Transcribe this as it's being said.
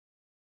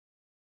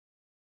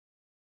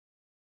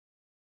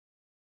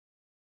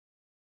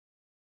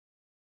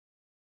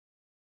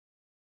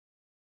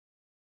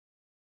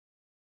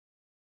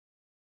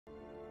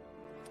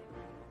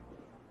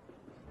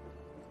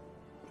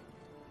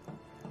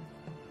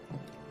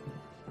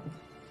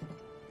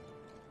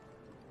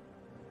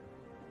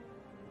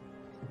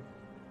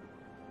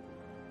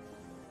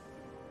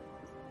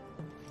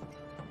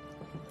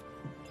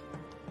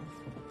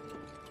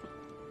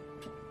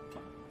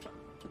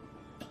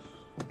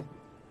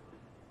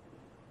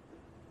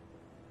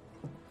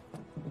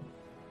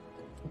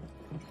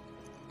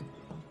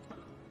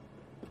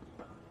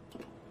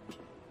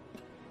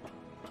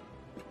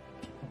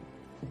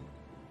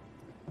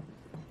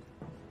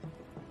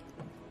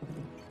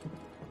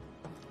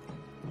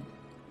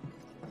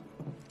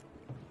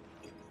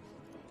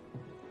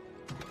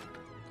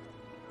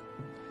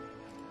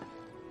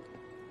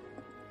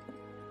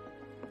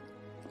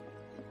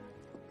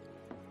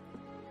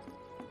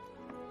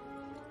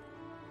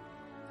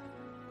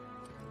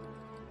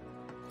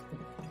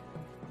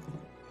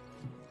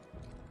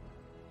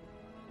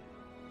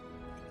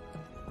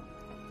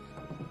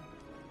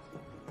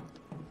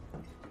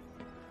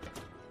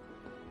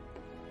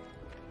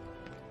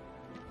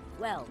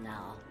Well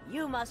now,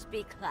 you must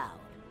be Cloud.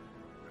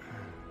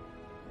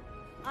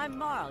 I'm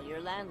Marl, your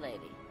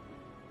landlady.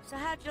 So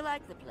how'd you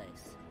like the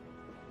place?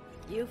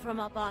 You from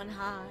up on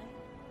high?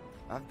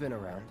 I've been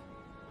around.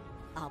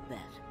 I'll bet.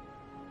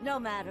 No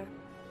matter.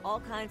 All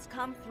kinds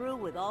come through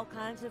with all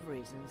kinds of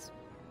reasons.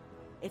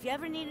 If you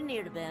ever need an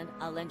ear to bend,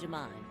 I'll lend you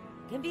mine.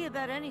 Can be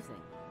about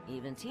anything,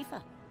 even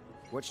Tifa.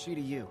 What's she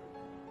to you?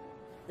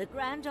 The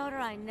granddaughter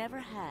I never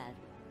had,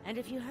 and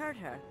if you hurt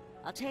her,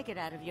 I'll take it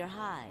out of your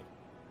hide.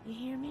 You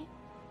hear me?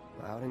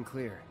 Loud and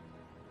clear.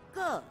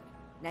 Good.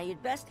 Now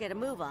you'd best get a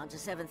move on to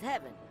 7th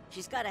Heaven.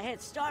 She's got a head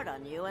start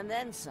on you, and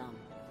then some.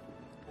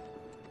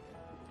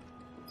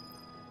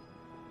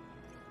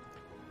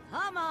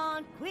 Come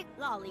on, quit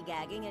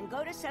lollygagging and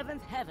go to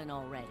 7th Heaven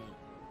already.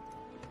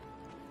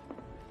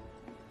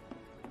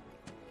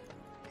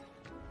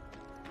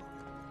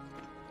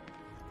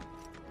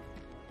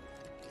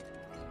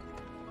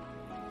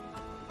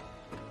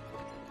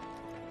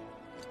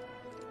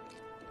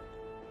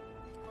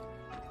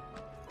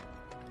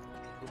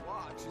 The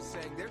Watch is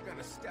saying they're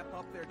gonna step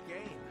up their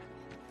game.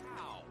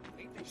 How?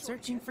 Ain't they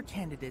Searching for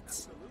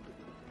candidates.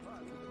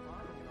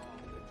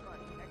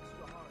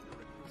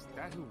 Is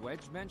that who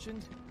Wedge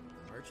mentioned?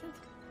 Merchant?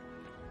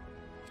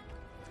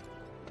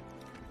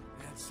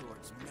 That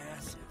sword's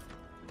massive.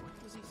 What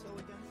does he sell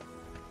again?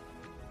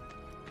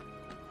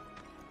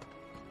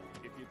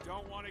 If you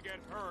don't want to get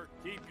hurt,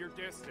 keep your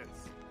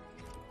distance.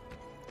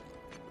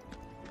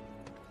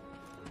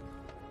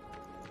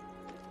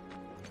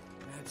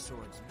 That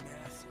sword's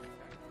massive.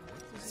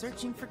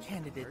 Searching for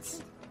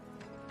candidates.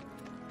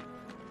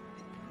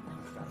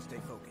 Gotta stay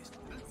focused.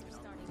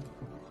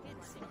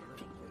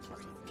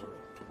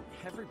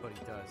 Everybody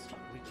does.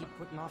 We keep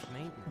putting off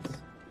maintenance.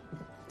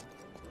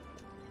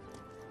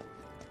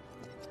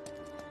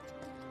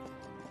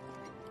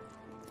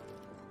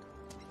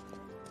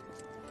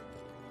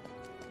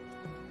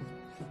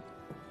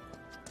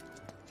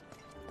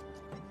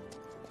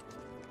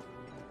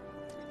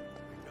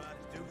 We gotta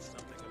do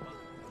something about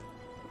it.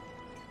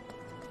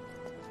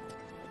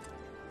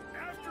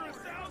 After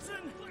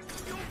 1,000,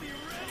 you'll be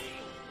ready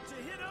to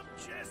hit up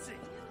Jessie.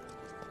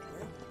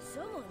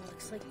 Someone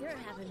looks like they're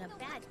having a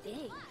bad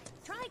day.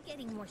 Try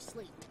getting more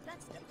sleep.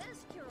 That's the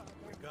best cure all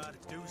We gotta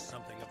do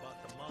something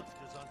about the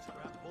monsters on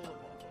Scrap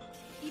Boulevard.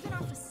 Even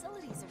our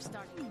facilities are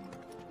starting.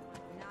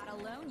 Not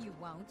alone, you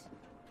won't.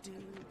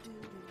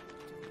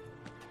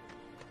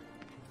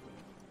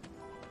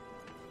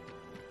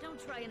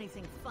 Don't try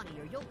anything funny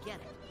or you'll get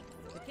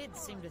it. The kids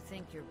seem to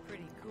think you're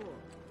pretty cool.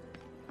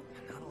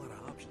 Not a lot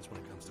of options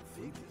when it comes to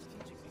figures.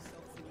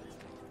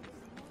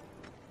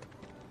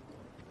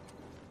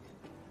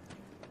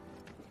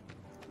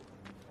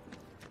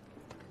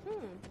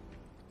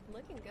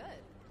 Looking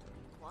good.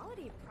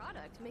 Quality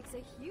product makes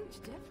a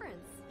huge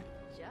difference.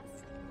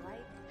 Just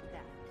like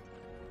that.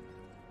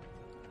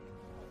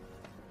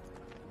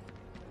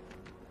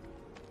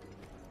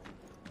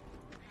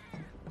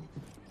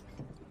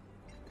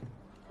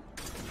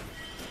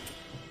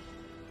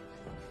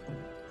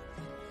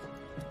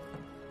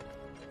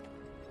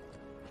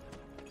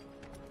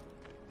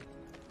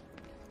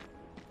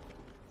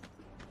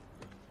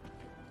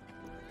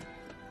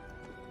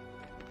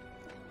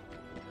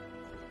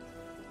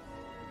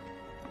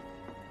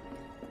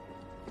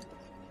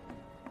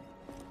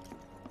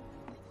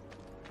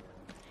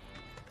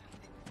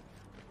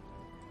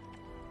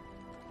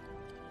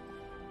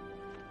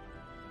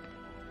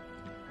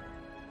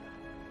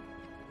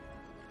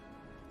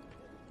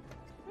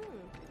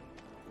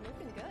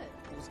 Looking good.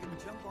 I was gonna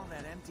jump on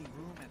that empty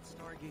room at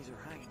Stargazer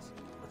Heights,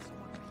 but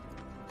someone...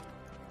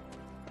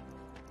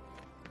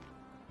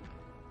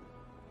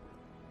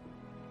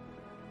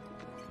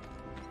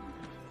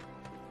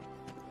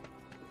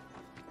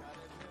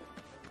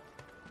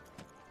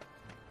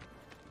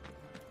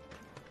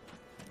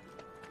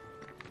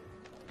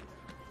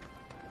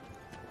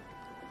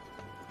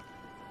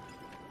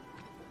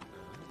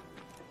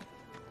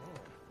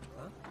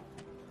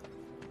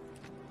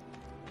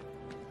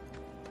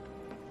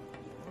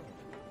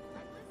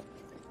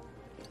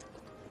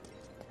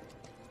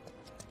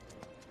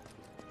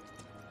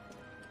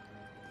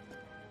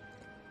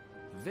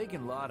 The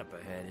vacant lot up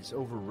ahead is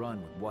overrun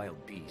with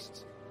wild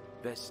beasts.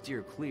 Best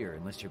steer clear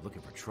unless you're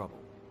looking for trouble.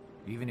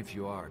 Even if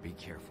you are, be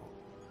careful.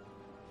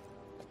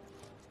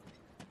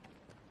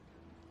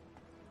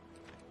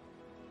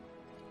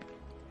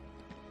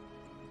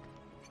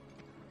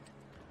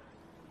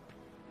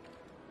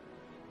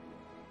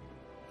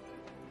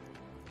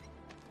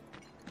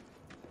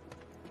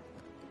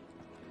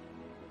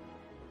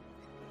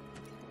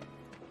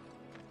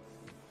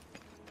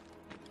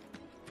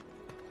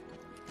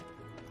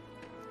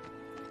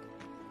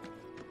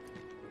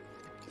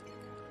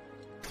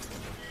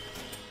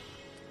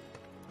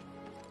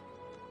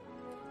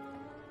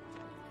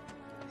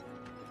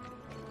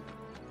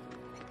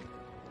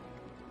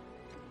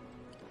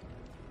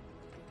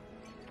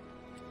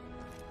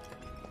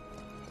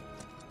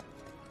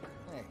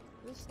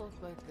 This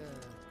looks like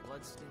a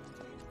bloodstained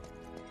table.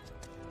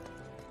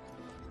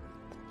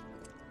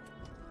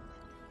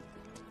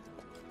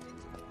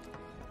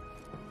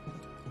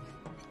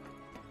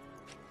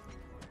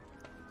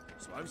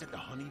 So I was at the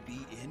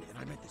Honeybee Inn, and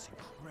I met this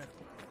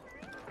incredible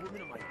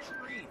woman of my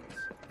dreams.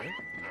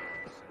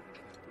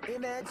 Hey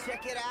man,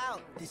 check it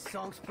out. This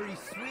song's pretty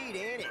sweet,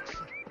 ain't it?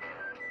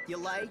 You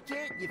like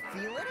it? You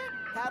feeling it?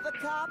 Have a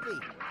copy.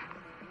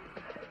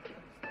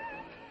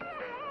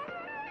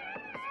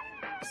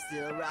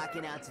 Still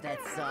rocking out to that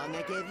song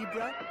I gave you,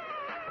 bro?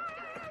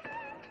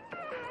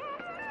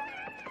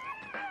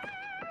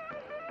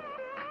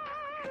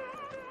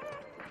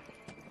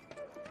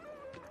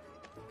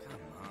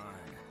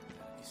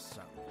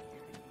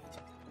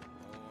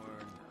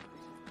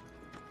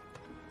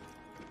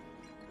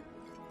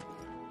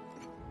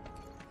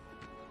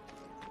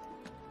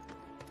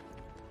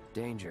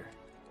 Danger.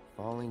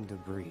 Falling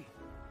debris.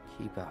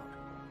 Keep out.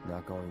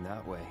 Not going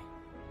that way.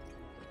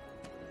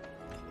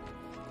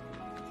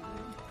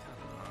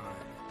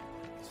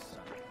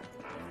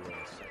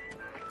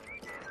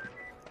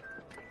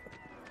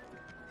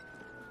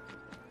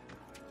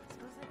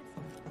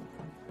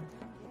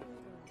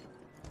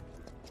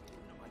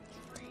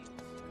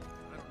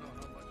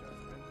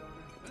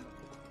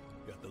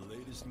 Got the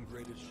latest and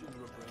greatest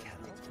Shinra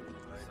brand.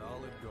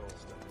 Solid gold.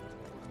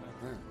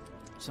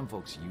 Some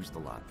folks use the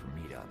lot for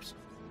meetups.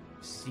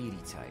 Seedy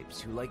types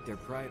who like their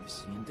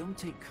privacy and don't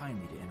take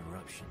kindly to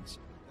interruptions.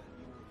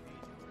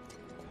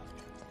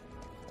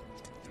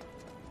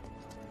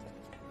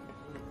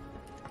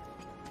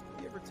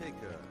 You ever take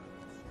a...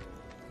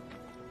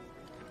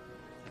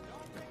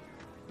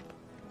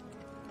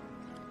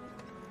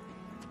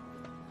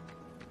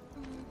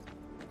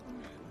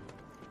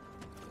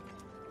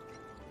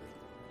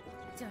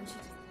 Don't you just...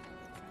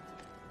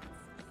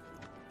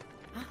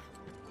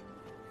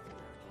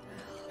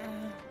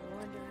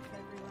 Wonder if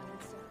everyone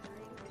is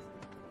separated.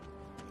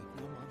 Ain't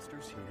no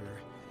monsters here.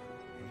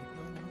 Ain't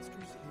no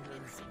monsters here.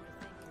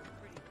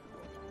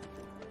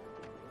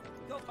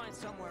 Go find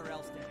somewhere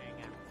else to hang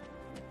out.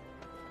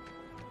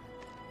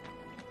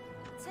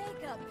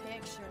 Take a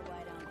picture,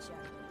 why don't you?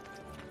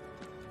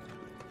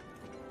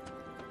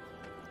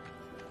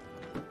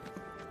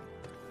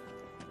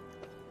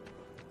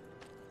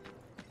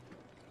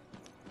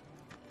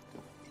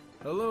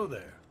 Hello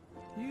there.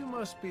 You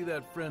must be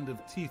that friend of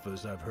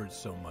Tifa's I've heard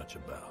so much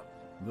about.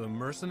 The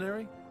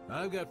mercenary?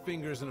 I've got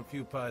fingers in a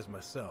few pies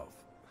myself.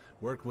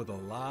 Worked with a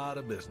lot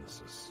of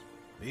businesses.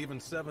 Even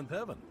Seventh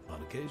Heaven,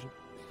 on occasion.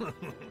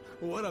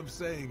 What I'm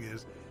saying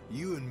is,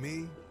 you and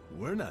me,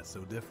 we're not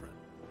so different.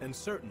 And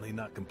certainly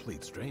not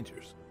complete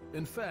strangers.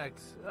 In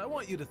fact, I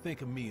want you to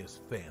think of me as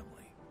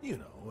family. You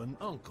know, an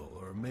uncle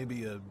or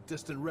maybe a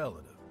distant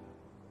relative.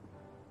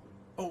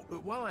 Oh,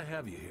 while I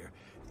have you here,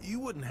 you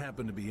wouldn't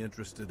happen to be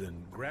interested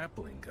in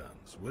grappling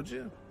guns, would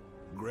you?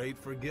 Great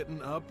for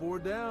getting up or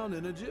down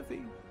in a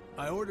jiffy.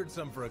 I ordered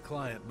some for a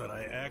client, but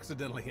I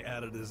accidentally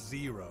added a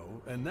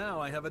 0, and now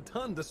I have a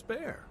ton to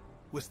spare.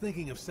 Was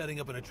thinking of setting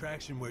up an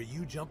attraction where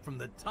you jump from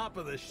the top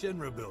of the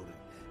Shinra building.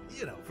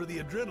 You know, for the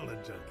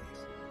adrenaline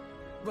junkies.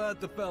 But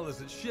the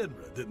fellas at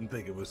Shinra didn't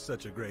think it was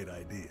such a great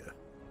idea.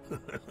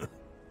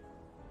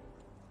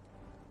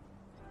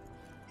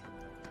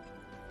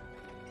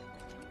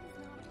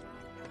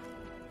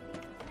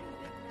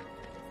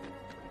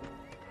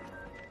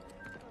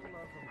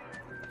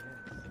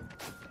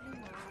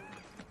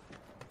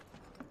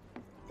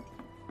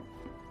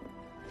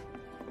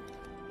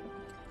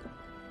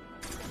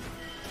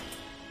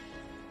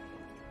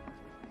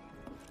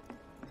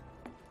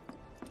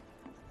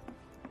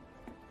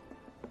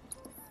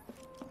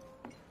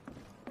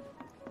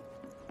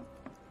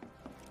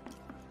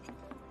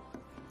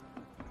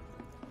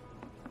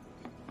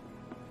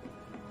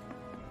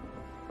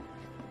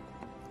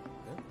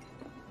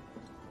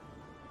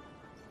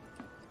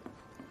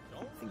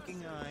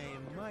 Thinking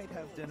I might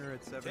have dinner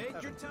at 7.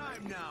 Take your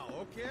time now,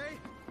 okay?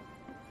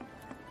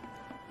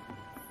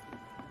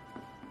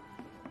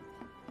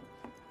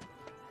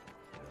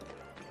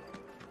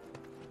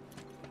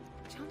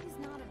 Johnny's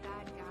not a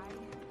bad guy.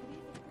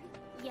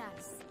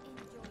 Yes.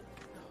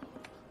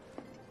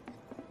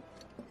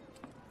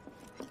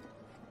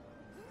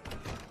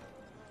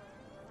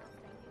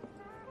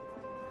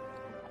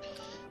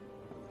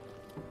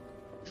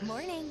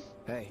 Morning.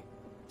 Hey.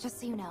 Just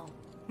so you know,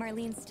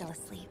 Marlene's still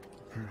asleep.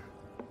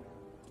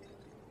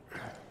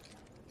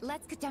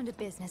 Let's get down to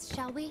business,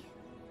 shall we?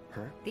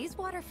 Huh? These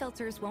water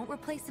filters won't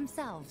replace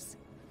themselves.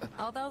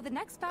 Although the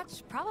next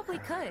batch probably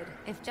could,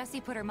 if Jessie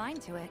put her mind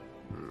to it.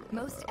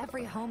 Most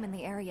every home in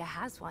the area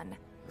has one.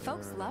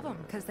 Folks love them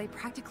because they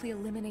practically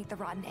eliminate the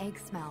rotten egg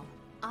smell.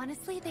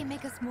 Honestly, they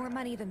make us more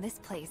money than this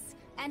place.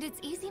 And it's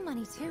easy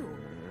money too.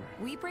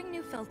 We bring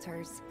new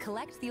filters,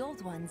 collect the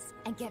old ones,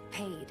 and get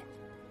paid.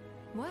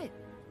 What?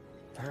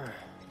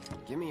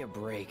 Give me a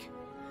break.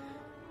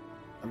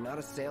 I'm not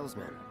a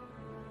salesman.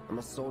 I'm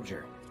a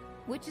soldier.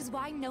 Which is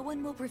why no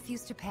one will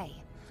refuse to pay.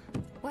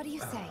 What do you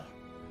say?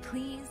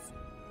 Please?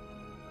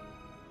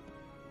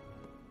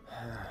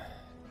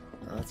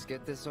 Let's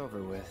get this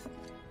over with.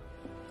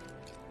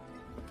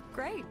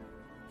 Great.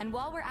 And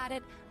while we're at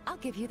it, I'll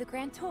give you the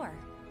grand tour.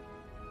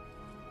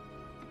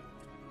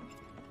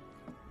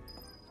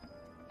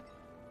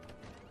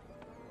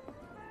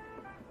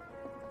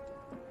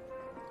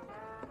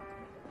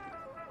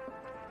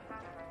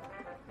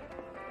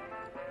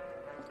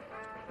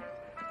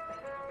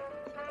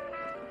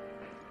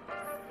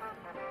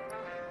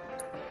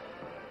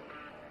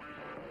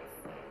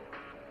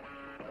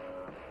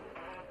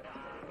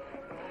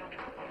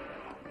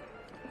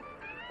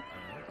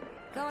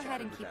 Go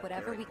ahead and keep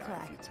whatever we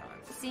collect.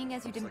 Seeing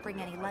as you didn't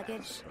bring any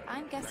luggage,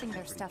 I'm guessing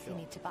there's stuff you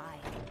need to buy.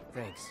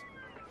 Thanks.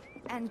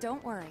 And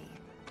don't worry,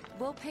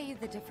 we'll pay you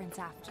the difference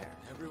after.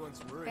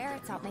 Everyone's worried.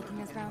 Barrett's out making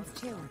his rounds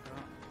too.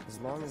 As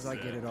long as I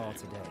get it all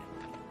today.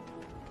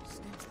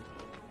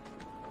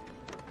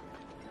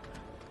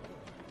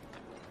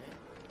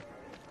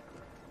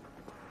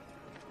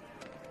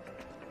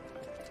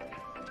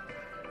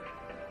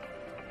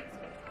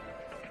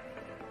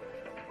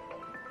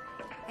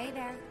 Hey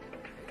there.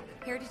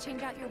 Here to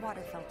change out your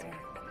water filter.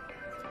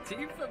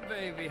 Tifa,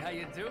 baby, how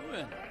you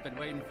doing? Been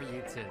waiting for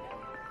you to...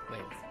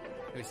 Wait,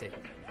 who's he?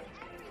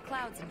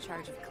 Cloud's in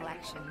charge of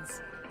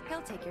collections.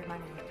 He'll take your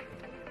money.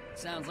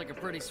 Sounds like a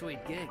pretty sweet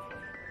gig.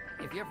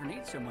 If you ever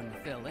need someone to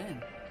fill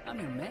in, I'm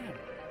your man.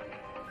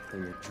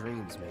 In your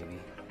dreams, maybe.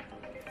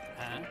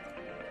 Huh?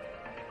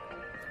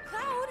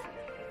 Cloud!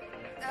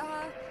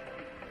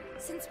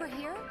 Since we're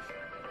here,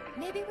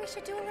 maybe we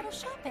should do a little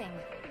shopping.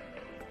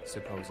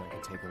 Suppose I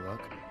could take a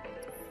look?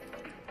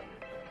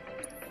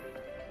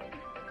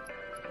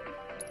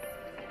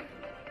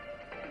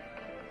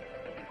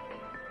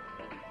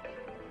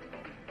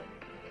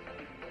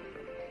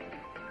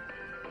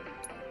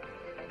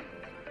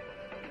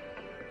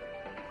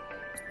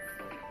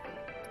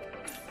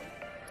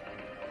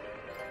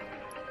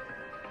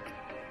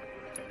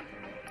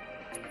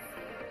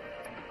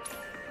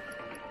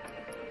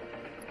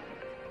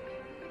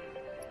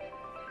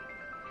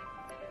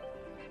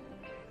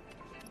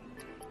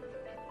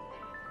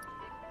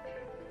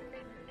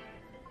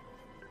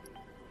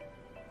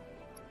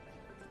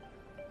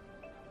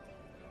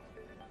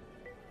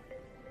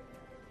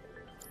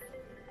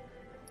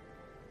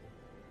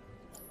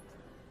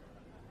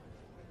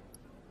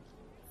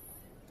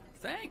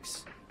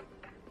 Thanks.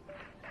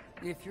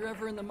 If you're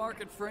ever in the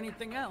market for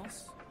anything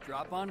else,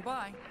 drop on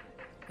by.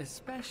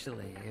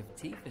 Especially if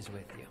Tifa's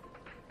with you.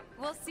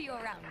 We'll see you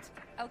around,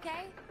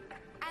 okay?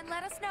 And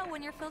let us know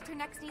when your filter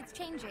next needs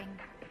changing.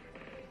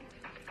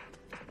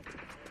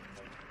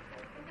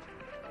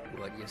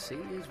 What you see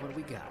is what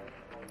we got.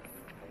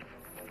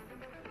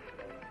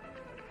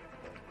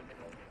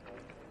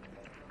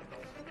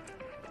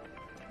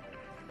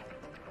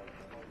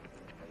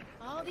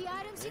 All the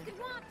items you could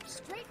want,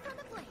 straight from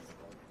the plate.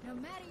 No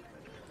matter your...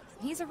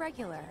 He's a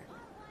regular.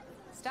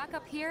 Stock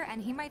up here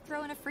and he might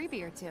throw in a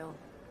freebie or two.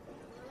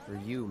 For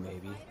you,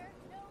 maybe.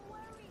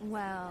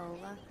 Well,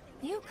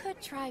 you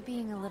could try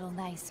being a little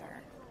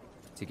nicer.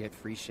 To get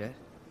free shit?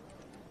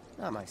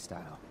 Not my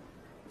style.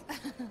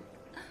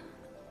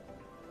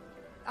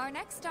 Our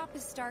next stop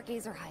is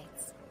Stargazer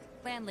Heights.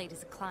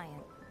 Landlady's a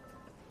client.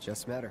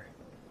 Just met her.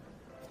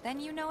 Then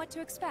you know what to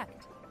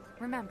expect.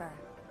 Remember,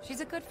 she's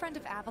a good friend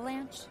of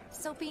Avalanche,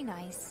 so be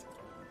nice.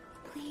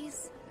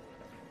 Please?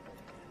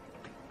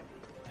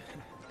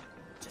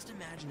 Just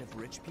imagine if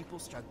rich people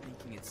start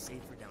thinking it's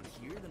safer down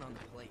here than on the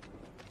plate.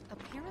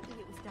 Apparently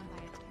it was done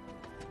by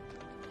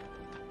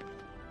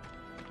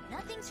a...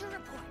 Nothing to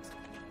report.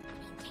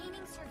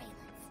 Maintaining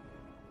surveillance.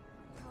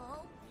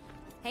 Oh.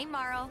 Hey,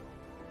 Marl.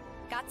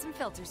 Got some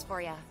filters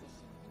for ya.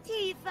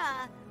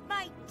 Tifa,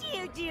 my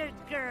dear, dear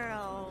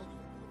girl.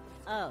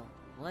 Oh,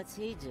 what's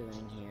he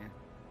doing here?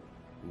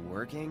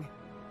 Working?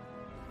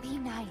 Be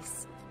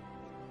nice.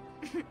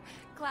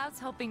 Cloud's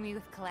helping me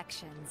with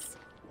collections.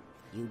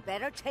 You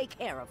better take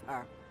care of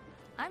her.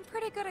 I'm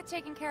pretty good at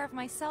taking care of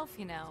myself,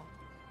 you know.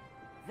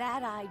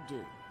 That I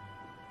do.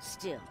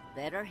 Still,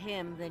 better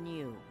him than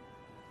you.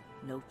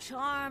 No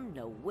charm,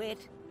 no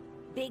wit.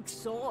 Big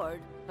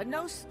sword, but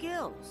no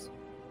skills.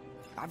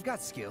 I've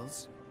got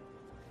skills.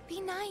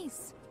 Be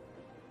nice.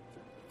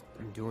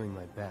 I'm doing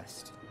my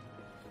best.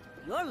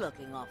 You're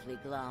looking awfully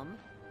glum.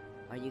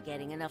 Are you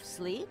getting enough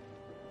sleep?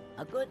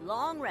 A good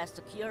long rest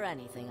to cure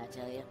anything, I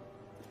tell you.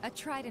 A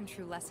tried and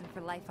true lesson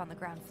for life on the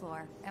ground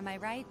floor, am I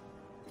right?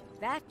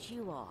 That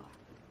you are.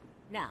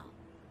 Now,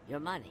 your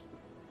money.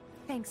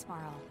 Thanks,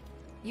 Marl.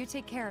 You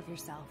take care of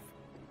yourself.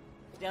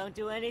 Don't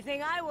do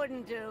anything I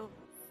wouldn't do.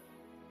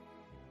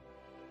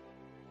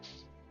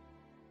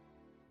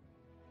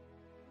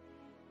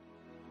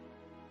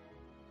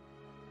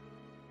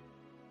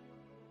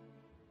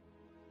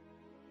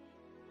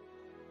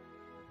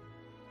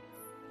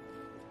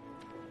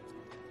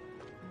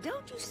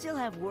 Don't you still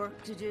have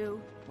work to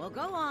do? Well,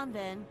 go on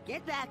then.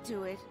 Get back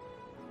to it.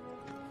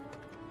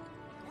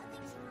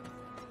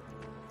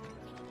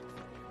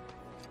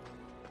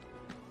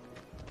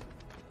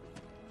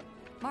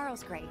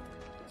 Marl's great.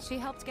 She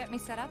helped get me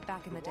set up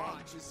back in the day.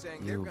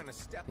 You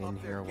been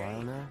here a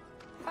while now?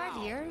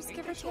 5 years,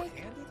 give or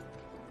take.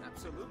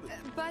 Absolutely.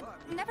 But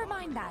never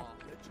mind that.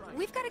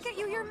 We've got to get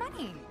you your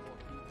money.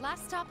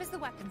 Last stop is the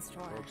weapons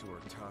store. Folks who are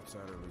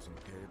topside are losing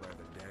pay by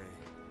the day.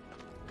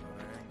 A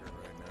lot of anger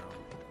right now.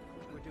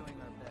 We're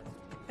doing our best.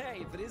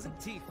 Hey, if it isn't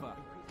Tifa.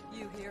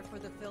 You here for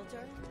the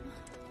filter?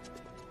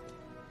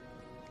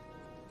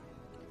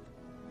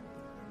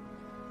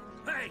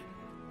 Hey!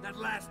 That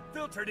last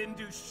filter didn't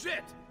do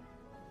shit!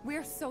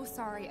 We're so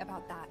sorry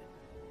about that.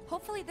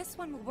 Hopefully this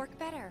one will work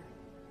better.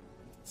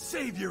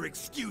 Save your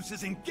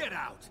excuses and get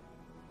out!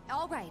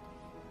 All right.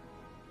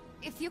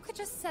 If you could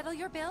just settle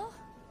your bill,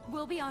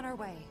 We'll be on our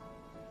way.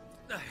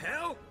 The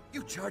hell?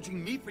 You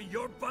charging me for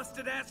your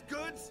busted-ass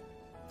goods?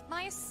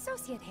 My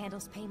associate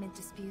handles payment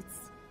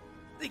disputes.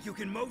 Think you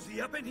can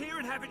mosey up in here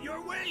and have it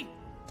your way?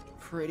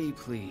 Pretty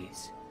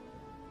please.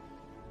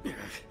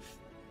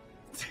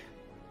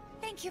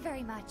 Thank you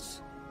very much.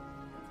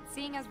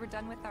 Seeing as we're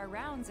done with our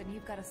rounds and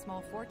you've got a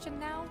small fortune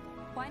now,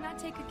 why not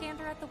take a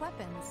gander at the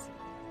weapons?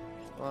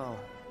 Well,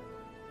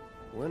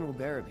 when will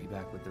Barrett be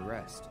back with the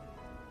rest?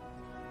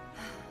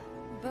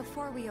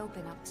 Before we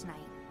open up tonight.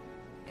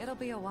 It'll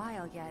be a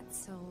while yet,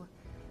 so...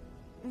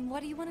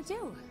 what do you want to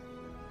do?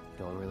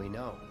 Don't really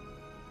know.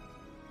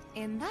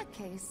 In that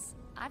case,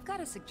 I've got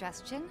a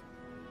suggestion.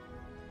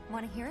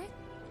 Want to hear it?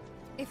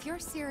 If you're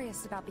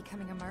serious about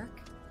becoming a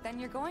merc, then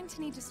you're going to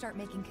need to start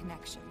making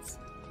connections.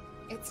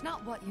 It's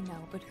not what you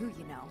know, but who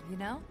you know, you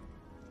know?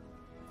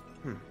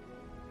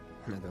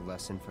 Another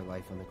lesson for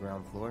life on the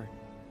ground floor.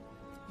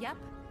 Yep.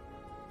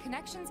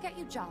 Connections get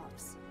you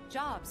jobs.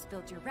 Jobs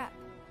build your rep.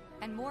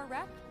 And more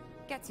rep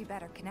gets you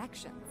better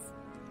connections.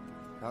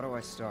 How do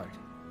I start?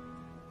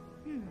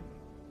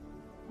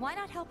 Why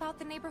not help out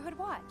the Neighborhood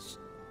Watch?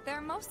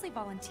 They're mostly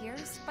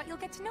volunteers, but you'll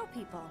get to know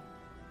people.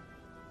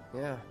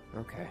 Yeah,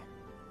 okay.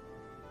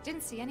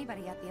 Didn't see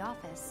anybody at the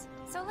office,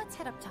 so let's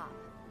head up top.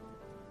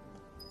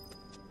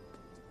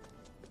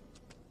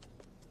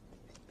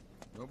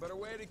 No better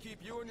way to keep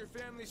you and your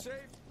family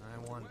safe? I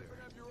wonder.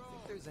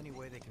 Think there's any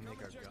way they can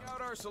make our Check gun?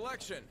 out our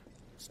selection.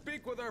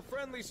 Speak with our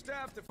friendly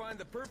staff to find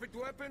the perfect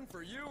weapon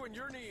for you and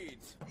your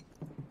needs.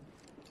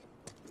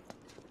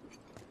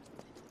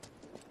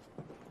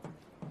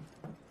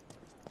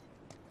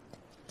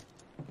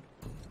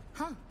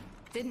 Huh.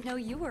 Didn't know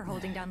you were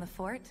holding down the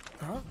fort.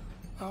 Huh?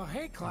 Oh,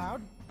 hey,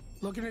 Cloud.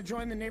 Looking to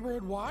join the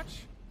Neighborhood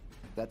Watch?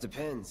 That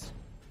depends.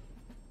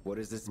 What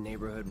does this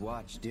Neighborhood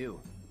Watch do?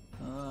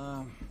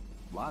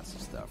 Lots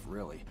of stuff,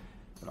 really.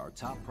 But our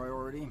top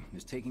priority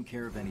is taking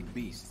care of any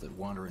beasts that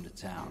wander into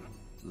town.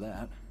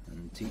 That,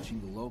 and teaching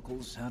the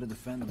locals how to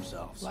defend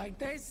themselves. Like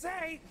they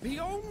say, the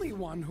only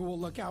one who will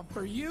look out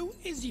for you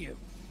is you.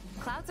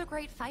 Cloud's a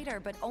great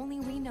fighter, but only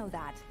we know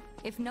that.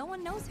 If no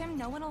one knows him,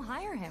 no one will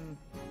hire him.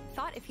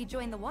 Thought if he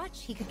joined the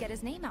Watch, he could get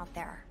his name out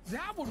there.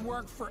 That would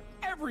work for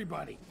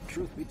everybody.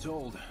 Truth be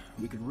told,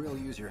 we could really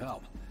use your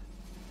help.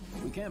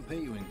 We can't pay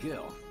you in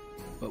gil,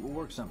 but we'll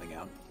work something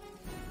out.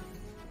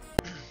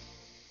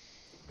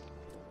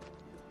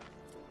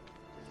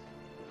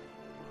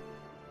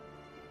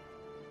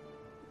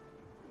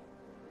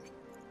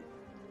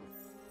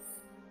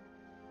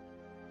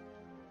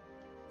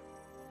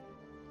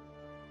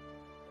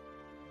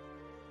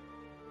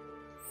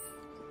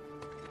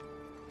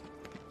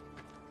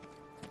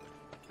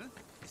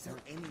 Is there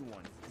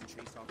anyone who can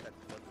chase off that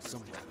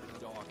some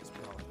rabid dog is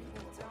probably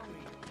tell me.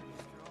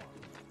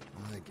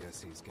 I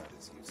guess he's got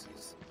his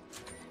uses.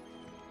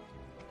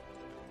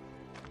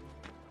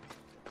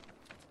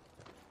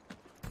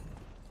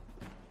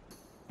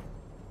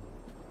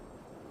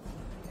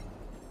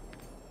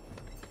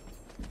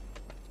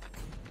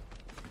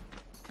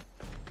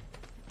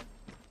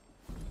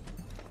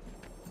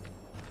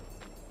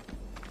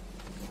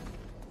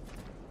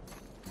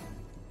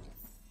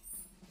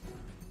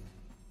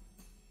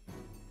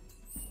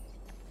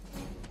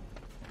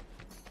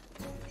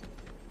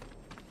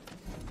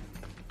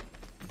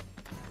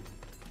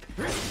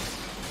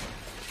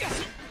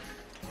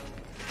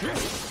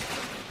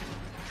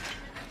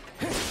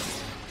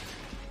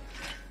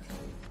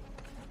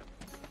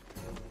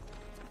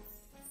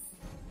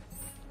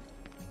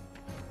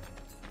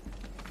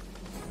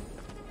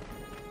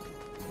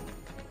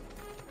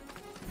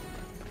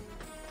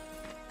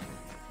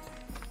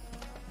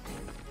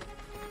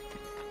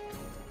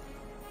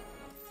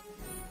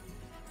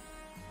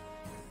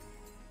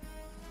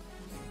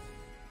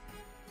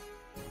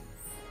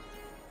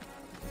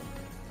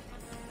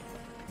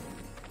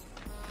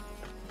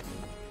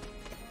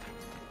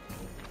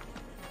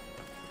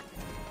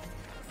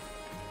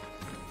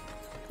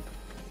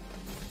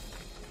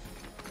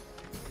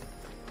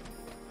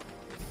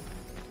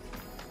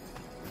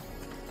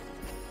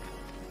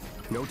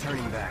 No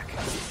turning back.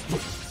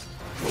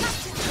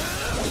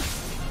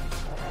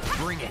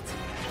 Bring it.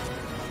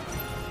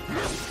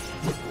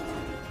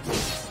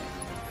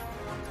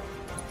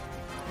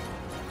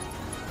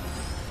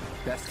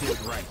 Best do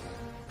it right.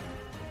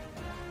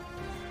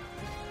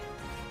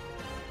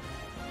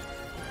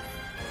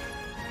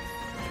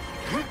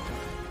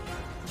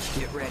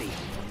 Get ready.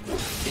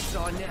 It's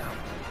on now.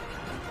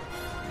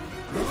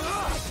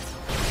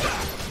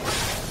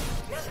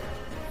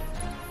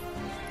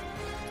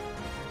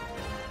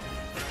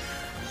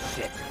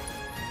 Shit.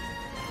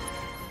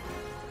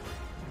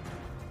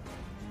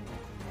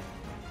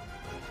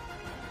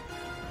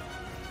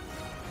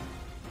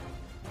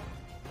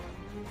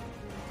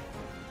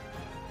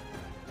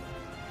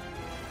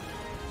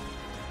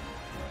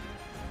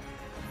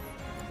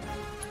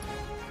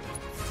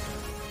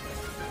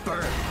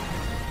 Burn.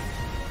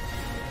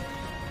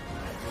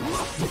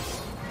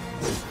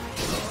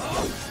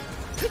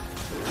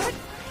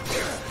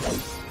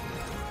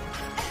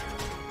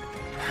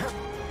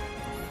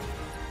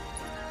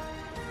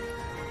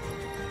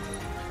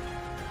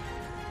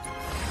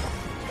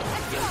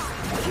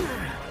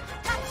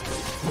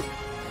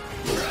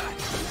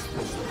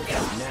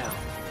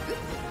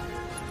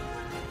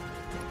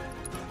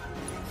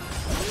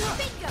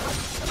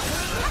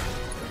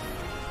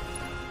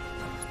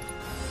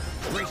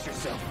 Brace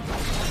yourself.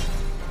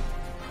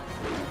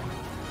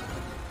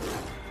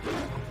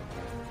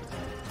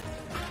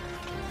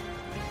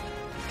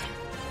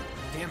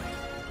 Damn it.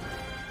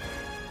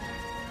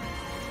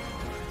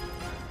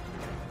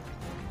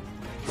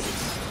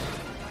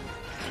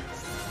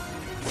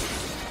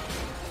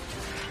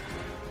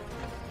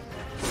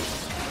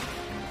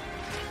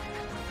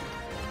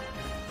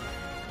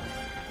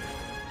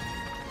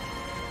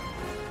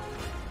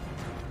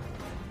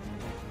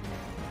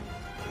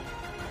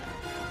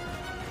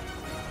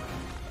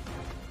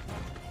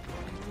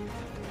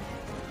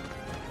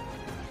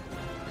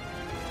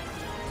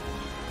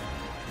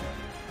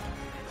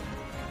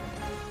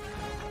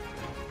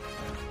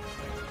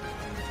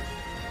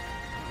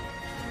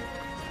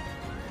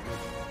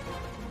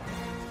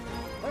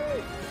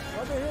 Hey,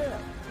 over here!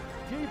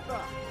 Tifa!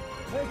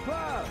 Hey,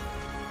 Cloud!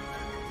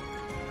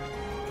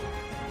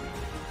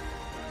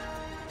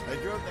 I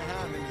drove the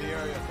Hound into the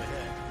area up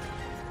ahead.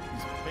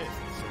 He's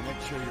pissed, so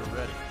make sure you're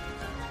ready.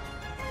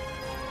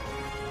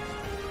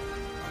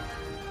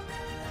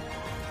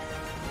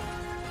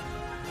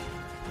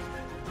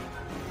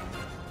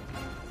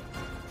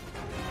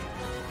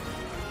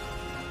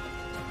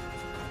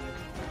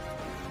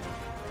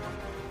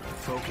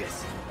 Focus.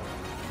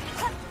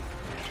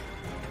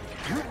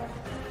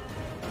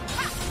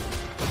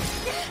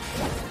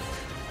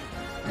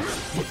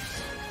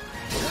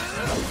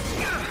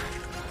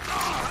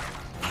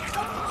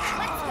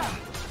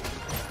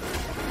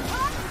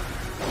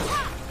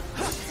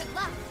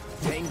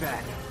 Hang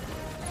back.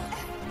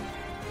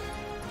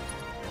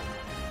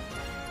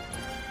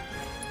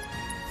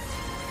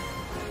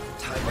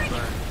 Time to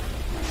burn.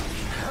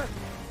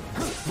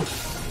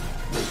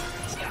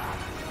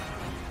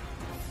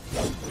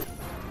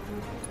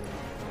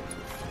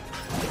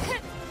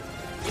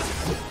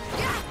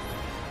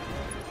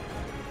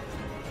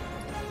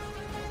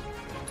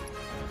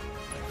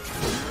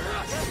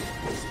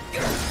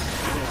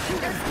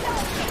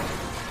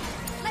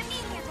 Let me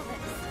handle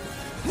this.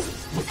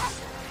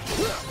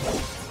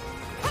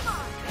 Come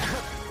on.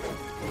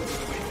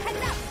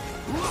 Heads up.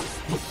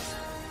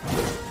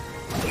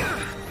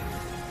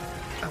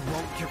 I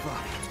won't give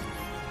up.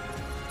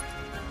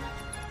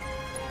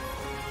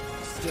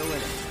 Still in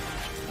it.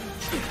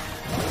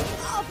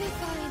 I'll be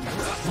fine.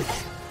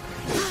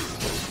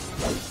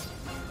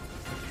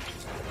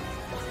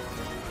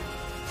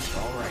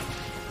 All right.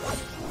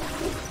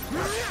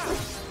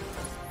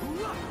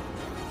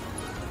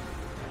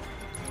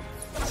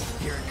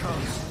 Here it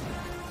comes.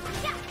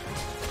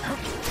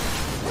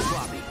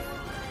 Floppy.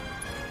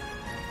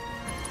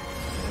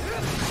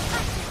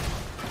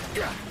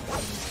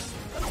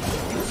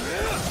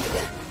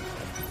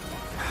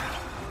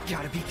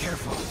 Gotta be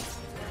careful.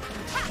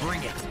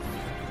 Bring it.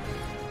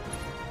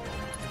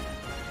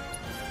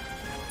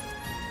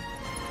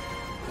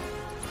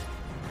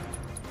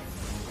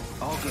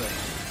 All good.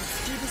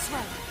 Do this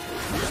way.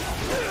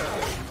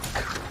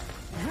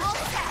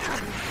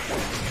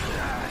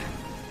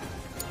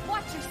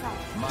 Watch yourself.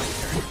 My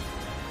turn.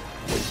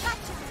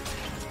 Gotcha.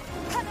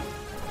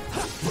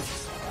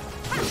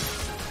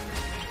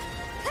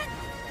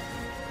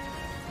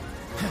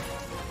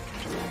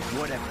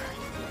 Whatever.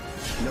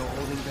 No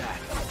holding back.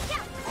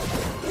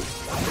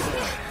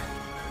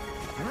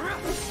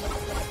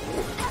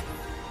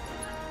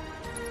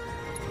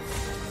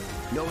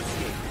 No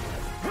escape.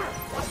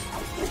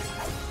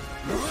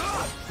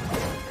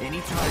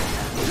 Anytime.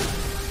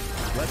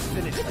 Let's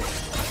finish this.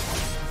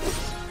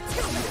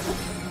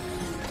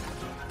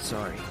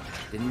 Sorry.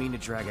 Didn't mean to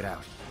drag it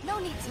out. No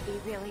need to be,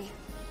 really.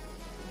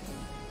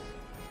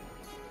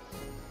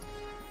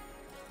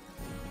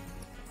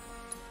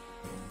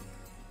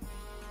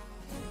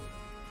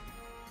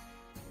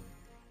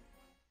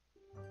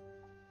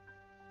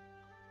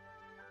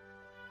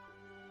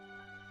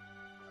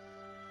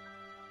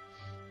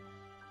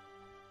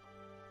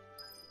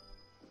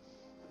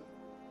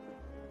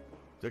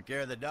 Took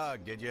care of the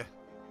dog, did you?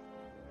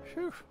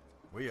 Phew,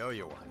 we owe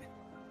you one.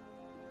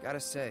 Gotta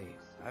say,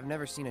 I've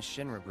never seen a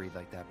Shinra breed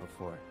like that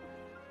before.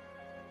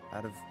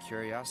 Out of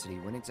curiosity,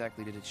 when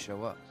exactly did it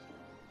show up?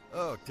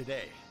 Oh,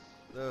 today.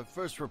 The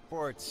first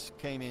reports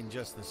came in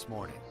just this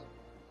morning.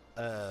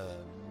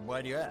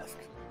 Why do you ask?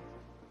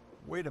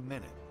 Wait a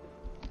minute.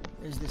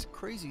 There's this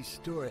crazy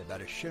story about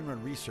a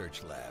Shinra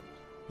research lab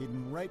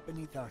hidden right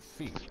beneath our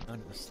feet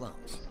under the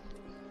slums.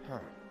 Huh.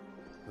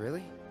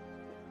 Really?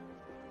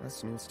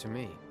 That's news to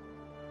me.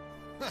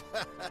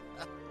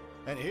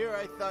 And here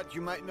I thought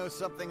you might know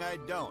something I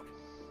don't.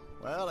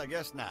 Well, I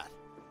guess not.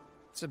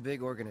 It's a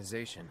big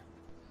organization.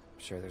 I'm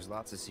sure there's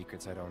lots of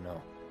secrets I don't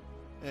know.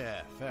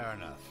 Yeah, fair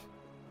enough.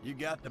 You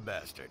got the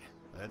bastard.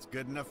 That's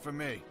good enough for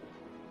me.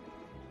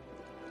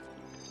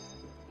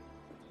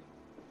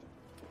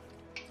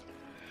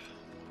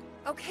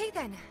 Okay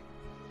then.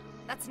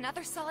 That's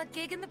another solid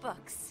gig in the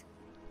books.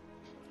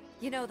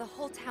 You know, the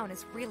whole town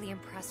is really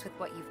impressed with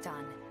what you've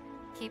done.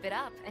 Keep it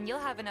up, and you'll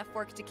have enough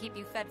work to keep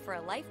you fed for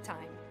a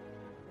lifetime.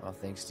 All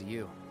thanks to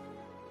you.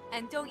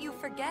 And don't you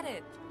forget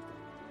it.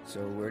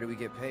 So where do we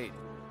get paid?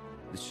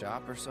 The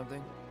shop or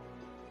something?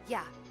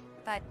 Yeah,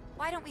 but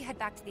why don't we head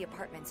back to the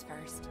apartments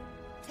first?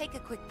 Take a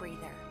quick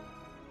breather.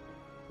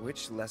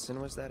 Which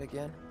lesson was that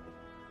again?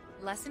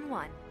 Lesson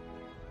 1.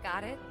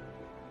 Got it?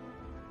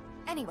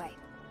 Anyway,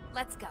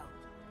 let's go.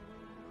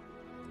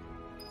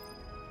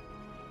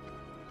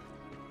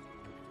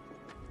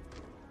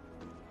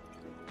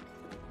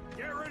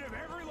 Get rid of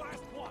every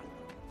last one!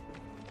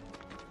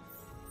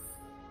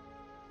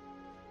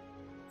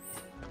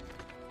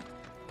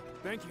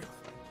 Thank you.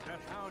 That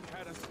hound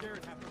had us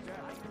scared half to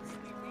death.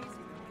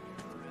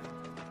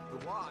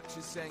 The watch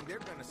is saying they're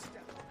gonna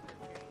step up.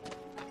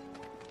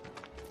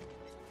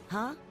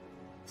 Huh?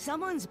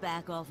 Someone's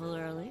back awful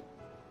early.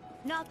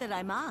 Not that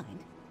I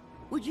mind.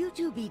 Would you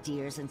two be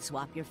dears and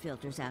swap your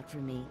filters out for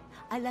me?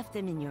 I left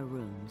them in your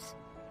rooms.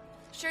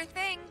 Sure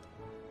thing.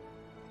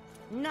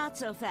 Not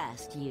so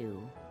fast,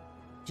 you.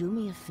 Do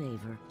me a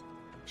favor.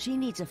 She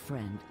needs a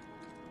friend.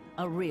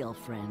 A real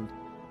friend.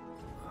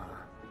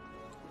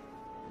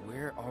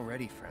 We're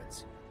already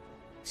friends.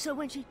 So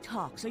when she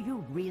talks, are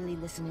you really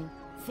listening?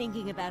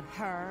 Thinking about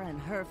her and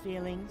her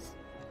feelings?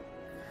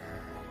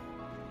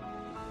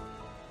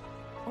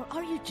 Or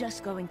are you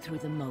just going through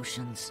the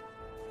motions?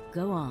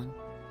 Go on.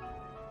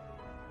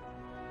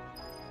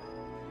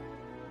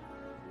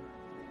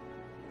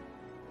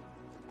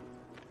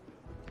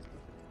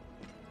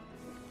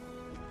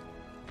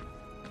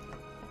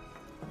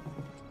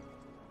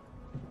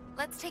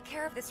 Let's take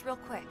care of this real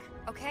quick,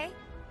 okay?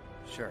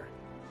 Sure.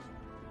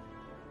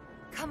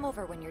 Come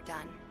over when you're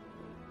done.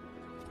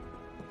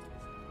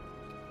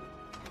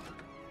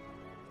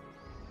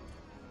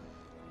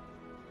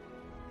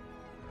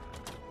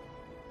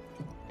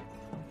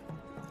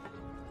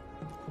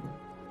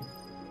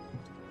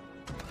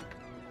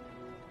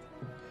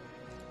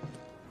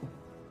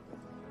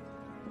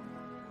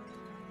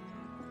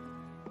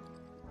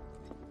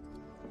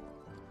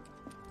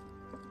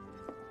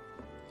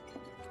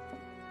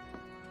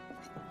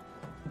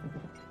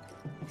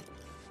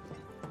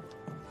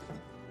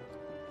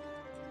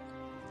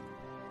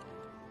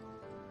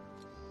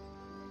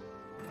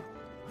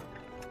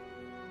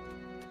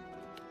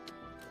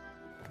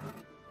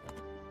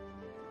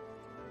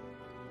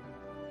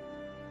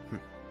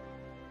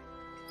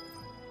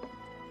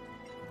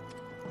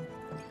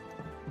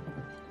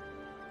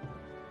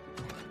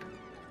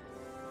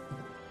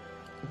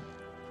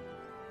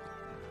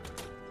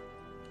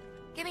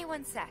 Give me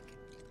 1 sec.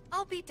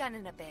 I'll be done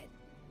in a bit.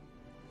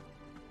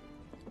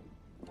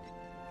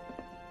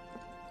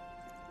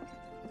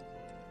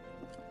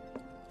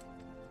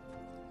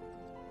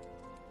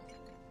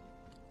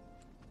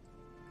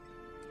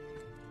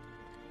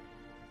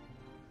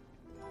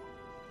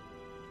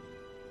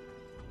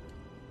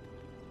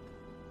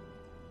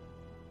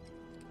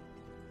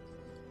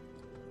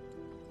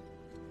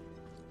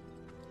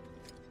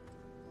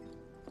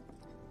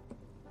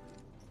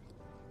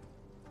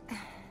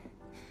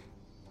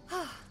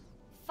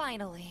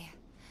 Finally.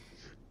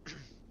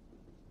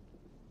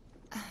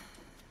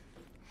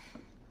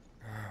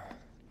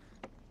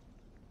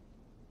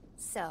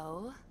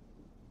 So,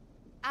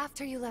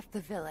 after you left the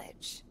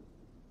village,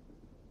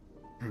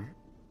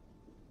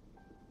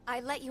 I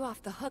let you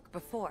off the hook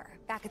before,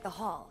 back at the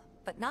hall,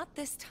 but not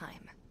this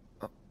time.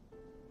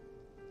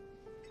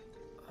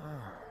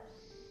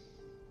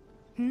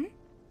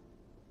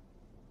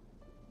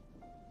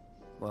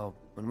 Well,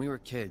 when we were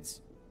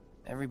kids,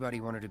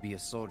 everybody wanted to be a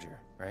soldier,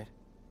 right?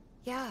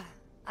 Yeah,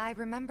 I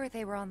remember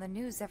they were on the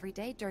news every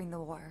day during the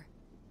war.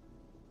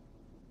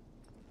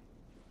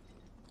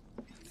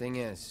 Thing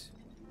is,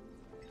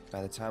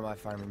 by the time I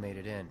finally made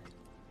it in,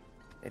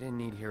 they didn't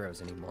need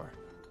heroes anymore.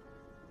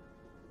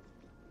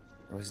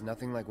 It was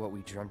nothing like what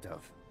we dreamt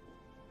of.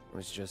 It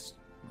was just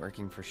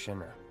working for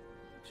Shinra.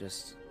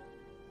 Just...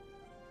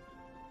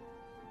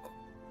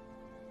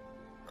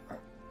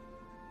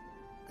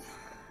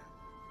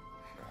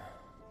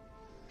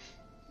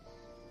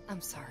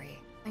 I'm sorry.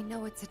 I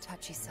know it's a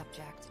touchy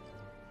subject.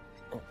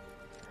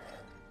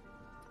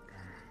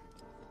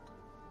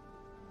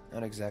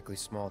 Not exactly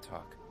small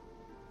talk.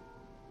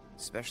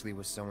 Especially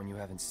with someone you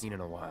haven't seen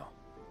in a while.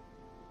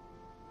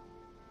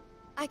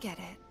 I get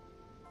it.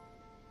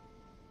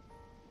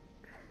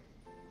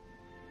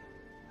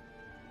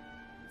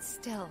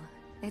 Still,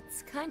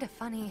 it's kind of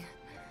funny.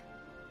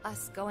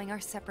 Us going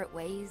our separate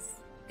ways,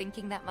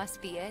 thinking that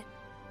must be it.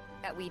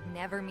 That we'd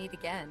never meet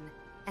again.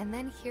 And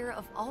then here,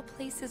 of all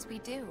places, we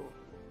do.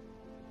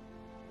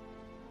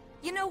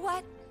 You know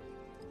what?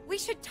 We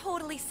should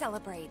totally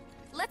celebrate.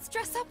 Let's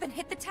dress up and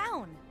hit the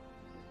town.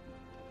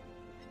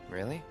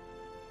 Really?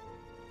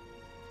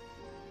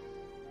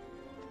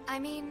 I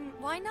mean,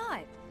 why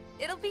not?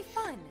 It'll be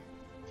fun.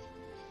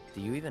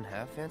 Do you even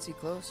have fancy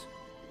clothes?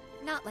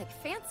 Not like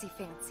fancy,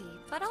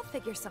 but I'll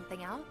figure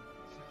something out.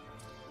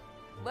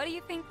 What do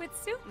you think would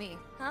suit me,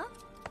 huh?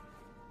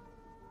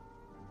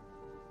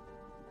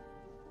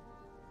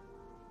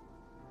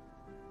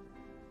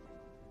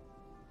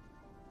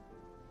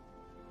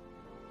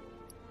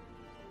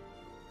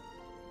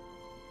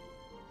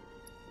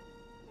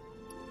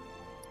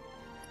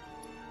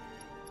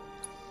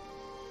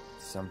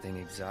 Something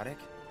exotic?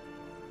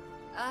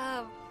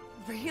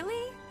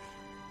 Really?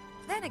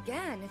 Then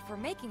again, if we're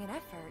making an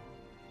effort,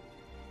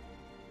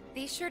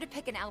 be sure to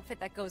pick an outfit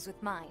that goes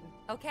with mine,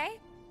 okay?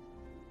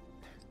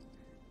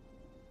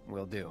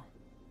 Will do.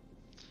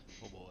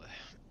 Oh boy.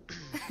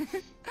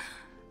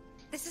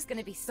 This is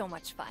gonna be so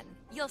much fun.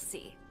 You'll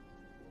see.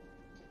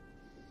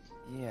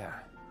 Yeah.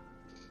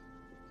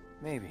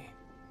 Maybe.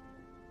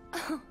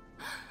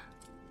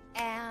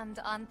 And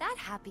on that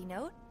happy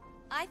note,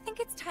 I think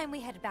it's time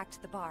we head back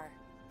to the bar.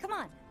 Come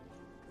on.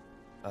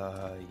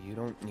 You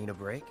don't need a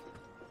break?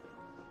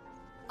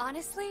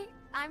 Honestly,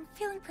 I'm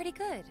feeling pretty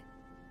good.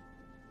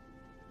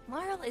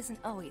 Marl isn't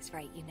always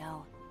right, you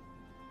know.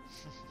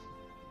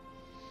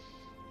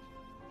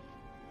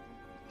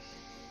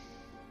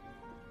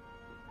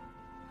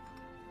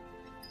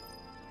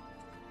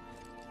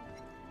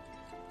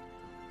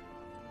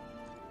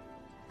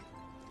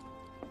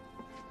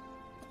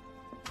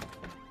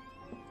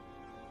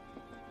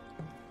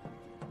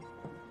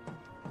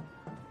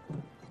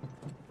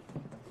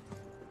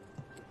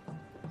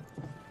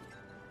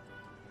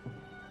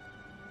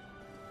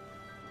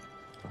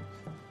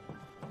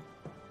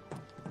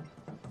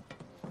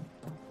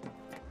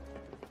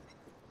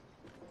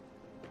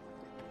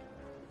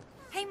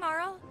 Hey,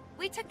 Marl.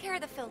 We took care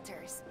of the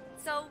filters,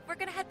 so we're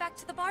gonna head back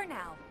to the bar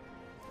now.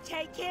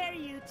 Take care,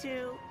 you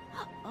two.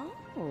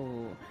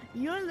 Oh,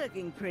 you're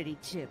looking pretty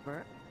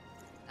chipper.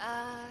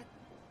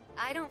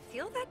 I don't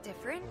feel that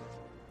different.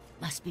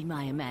 Must be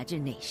my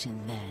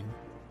imagination,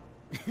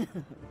 then.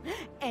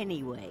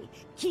 Anyway,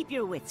 keep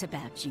your wits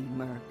about you,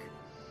 Merc.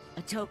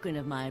 A token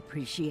of my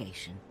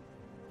appreciation.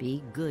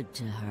 Be good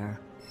to her.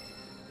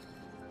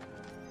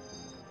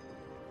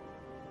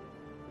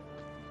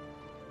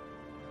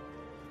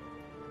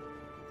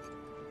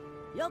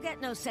 You'll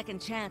get no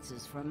second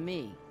chances from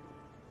me.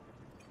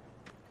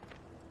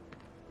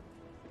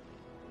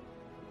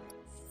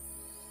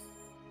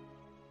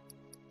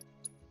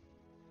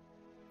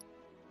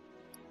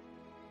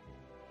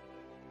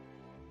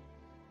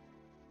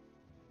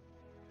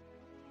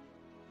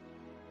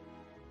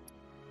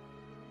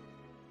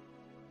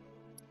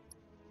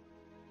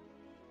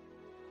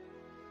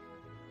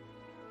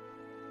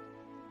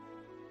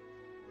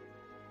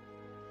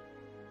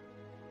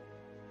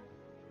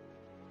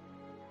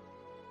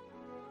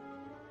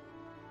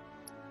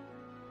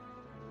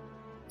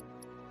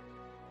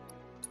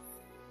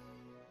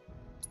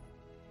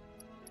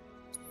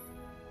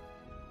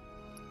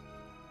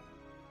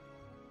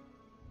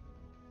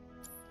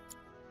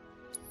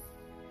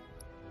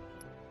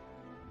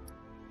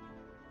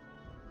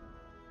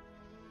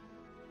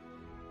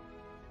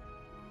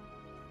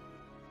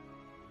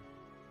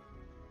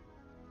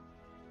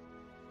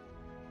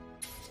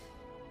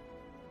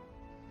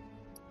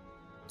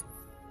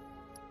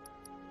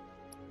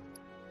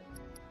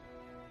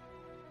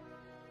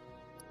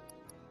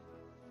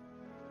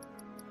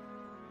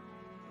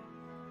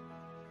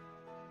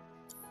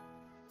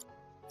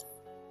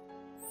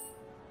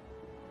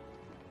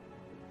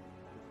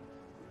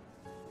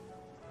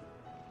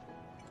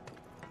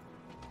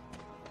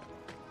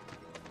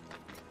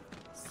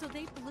 So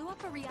they blew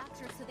up a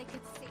reactor so they could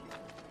save me.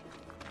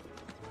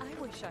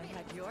 I wish I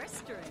had your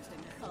strength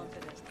and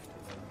confidence.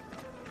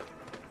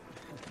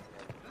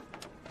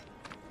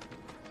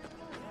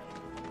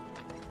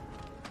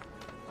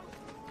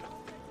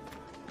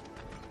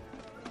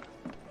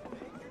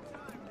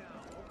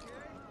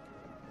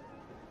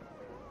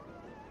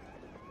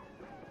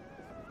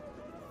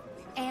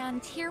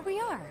 And here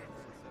we are.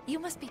 You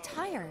must be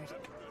tired.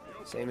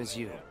 Same as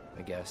you,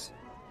 I guess.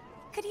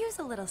 Could use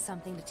a little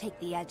something to take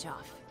the edge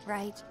off,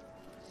 right?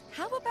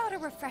 How about a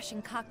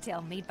refreshing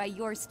cocktail made by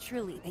yours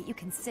truly that you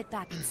can sit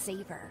back and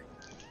savor?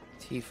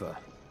 Tifa.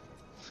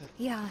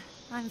 Yeah,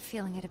 I'm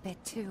feeling it a bit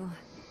too.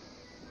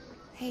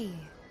 Hey,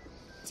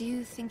 do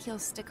you think you'll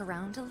stick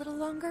around a little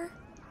longer?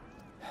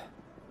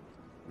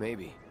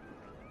 Maybe.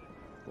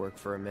 Work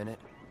for a minute,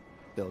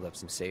 build up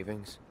some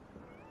savings.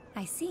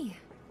 I see.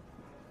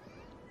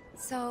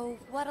 So,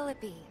 what'll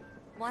it be?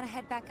 Want to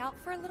head back out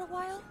for a little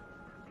while?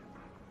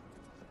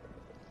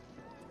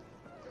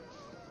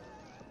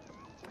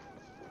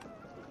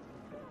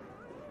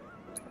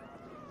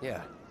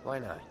 Yeah, why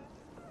not?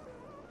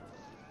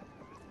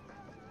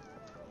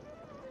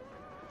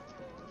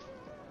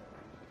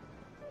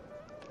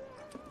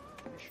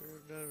 Pretty sure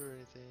I've done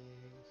everything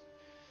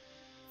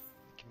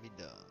that can be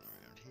done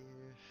around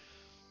here.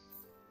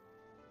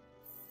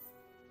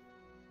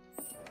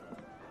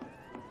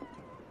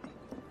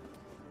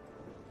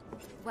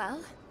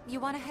 Well,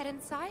 you want to head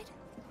inside?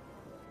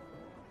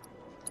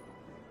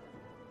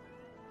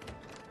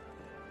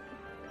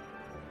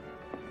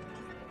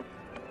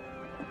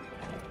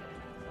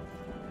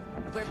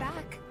 We're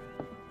back.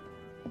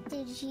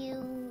 Did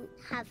you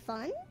have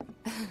fun?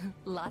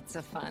 Lots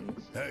of fun.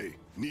 Hey,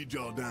 need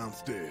y'all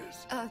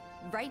downstairs.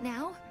 Right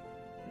now?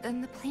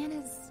 Then the plan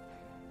is...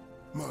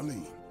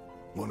 Marlene,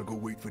 wanna go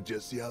wait for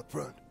Jessie out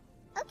front?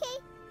 Okay.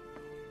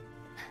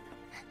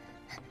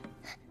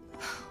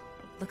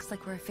 Looks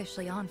like we're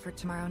officially on for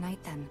tomorrow night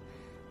then.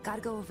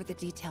 Gotta go over the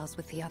details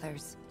with the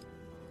others.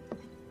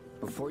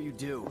 Before you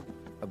do,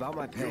 about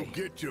my pay. You'll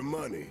get your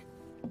money.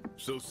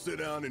 So sit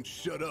down and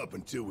shut up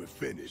until we're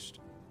finished.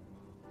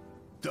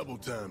 Double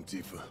time,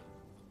 Tifa.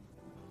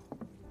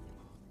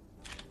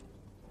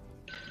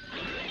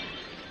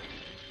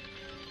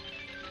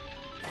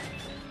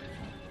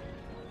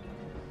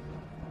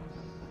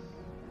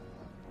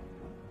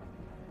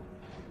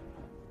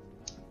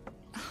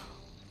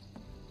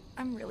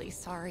 I'm really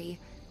sorry,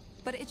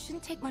 but it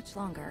shouldn't take much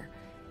longer.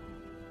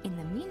 In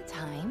the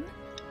meantime...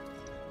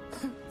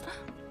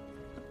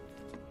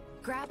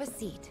 grab a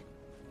seat.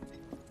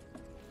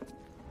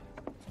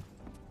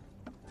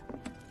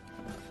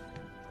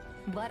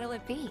 What'll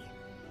it be?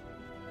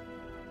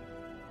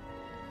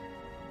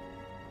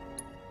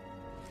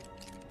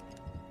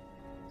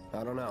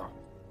 I don't know.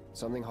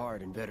 Something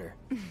hard and bitter.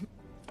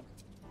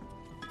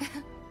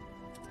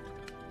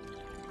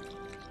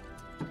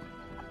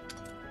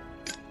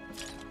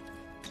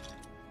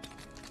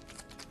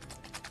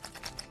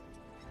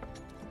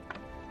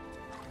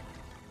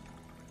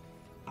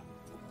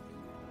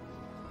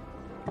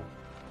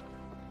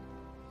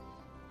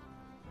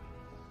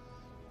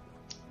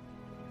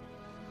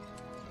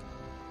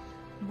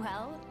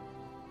 Well,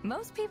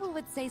 most people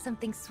would say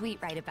something sweet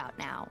right about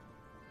now.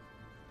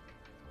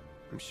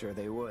 I'm sure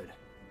they would.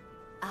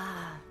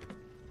 Ah,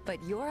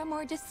 but you're a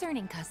more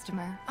discerning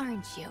customer,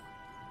 aren't you?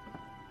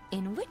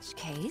 In which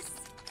case...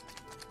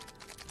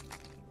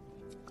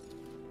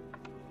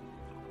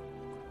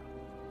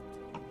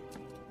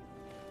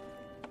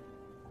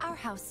 our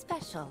house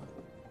special,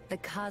 the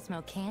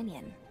Cosmo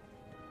Canyon.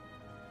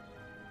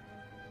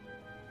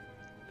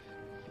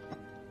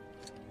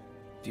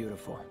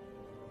 Beautiful.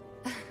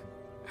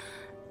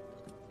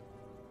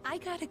 I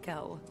gotta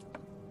go.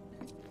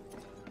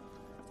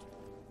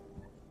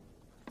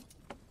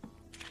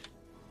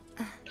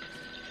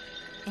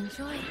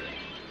 Enjoy.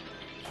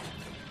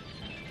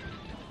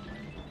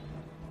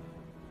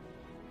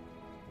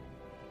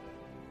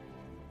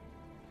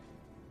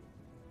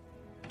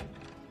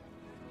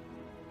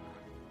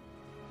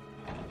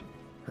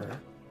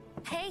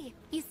 Hey,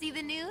 you see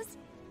the news?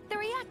 The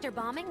reactor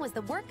bombing was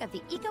the work of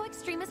the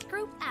eco-extremist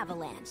group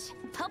Avalanche.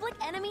 Public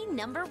enemy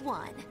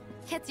 #1.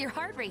 Gets your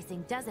heart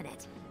racing, doesn't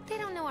it? They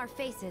don't know our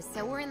faces,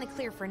 so we're in the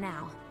clear for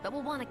now. But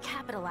we'll want to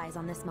capitalize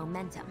on this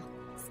momentum.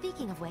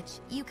 Speaking of which,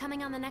 you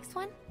coming on the next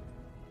one?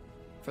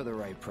 For the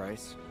right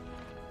price.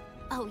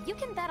 Oh, you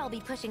can bet I'll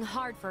be pushing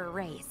hard for a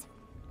raise.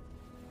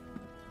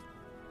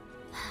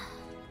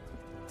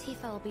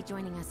 Tifa will be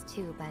joining us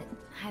too, but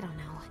I don't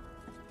know.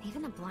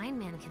 Even a blind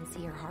man can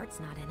see her heart's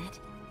not in it.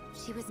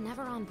 She was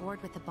never on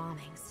board with the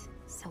bombings,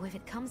 so if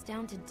it comes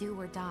down to do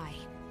or die...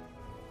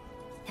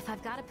 if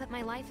I've got to put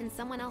my life in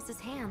someone else's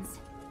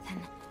hands,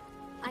 then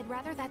I'd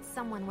rather that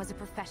someone was a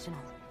professional.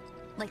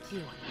 Like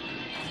you.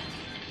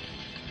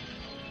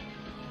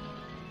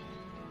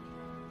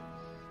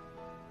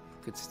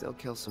 Could still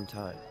kill some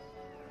time.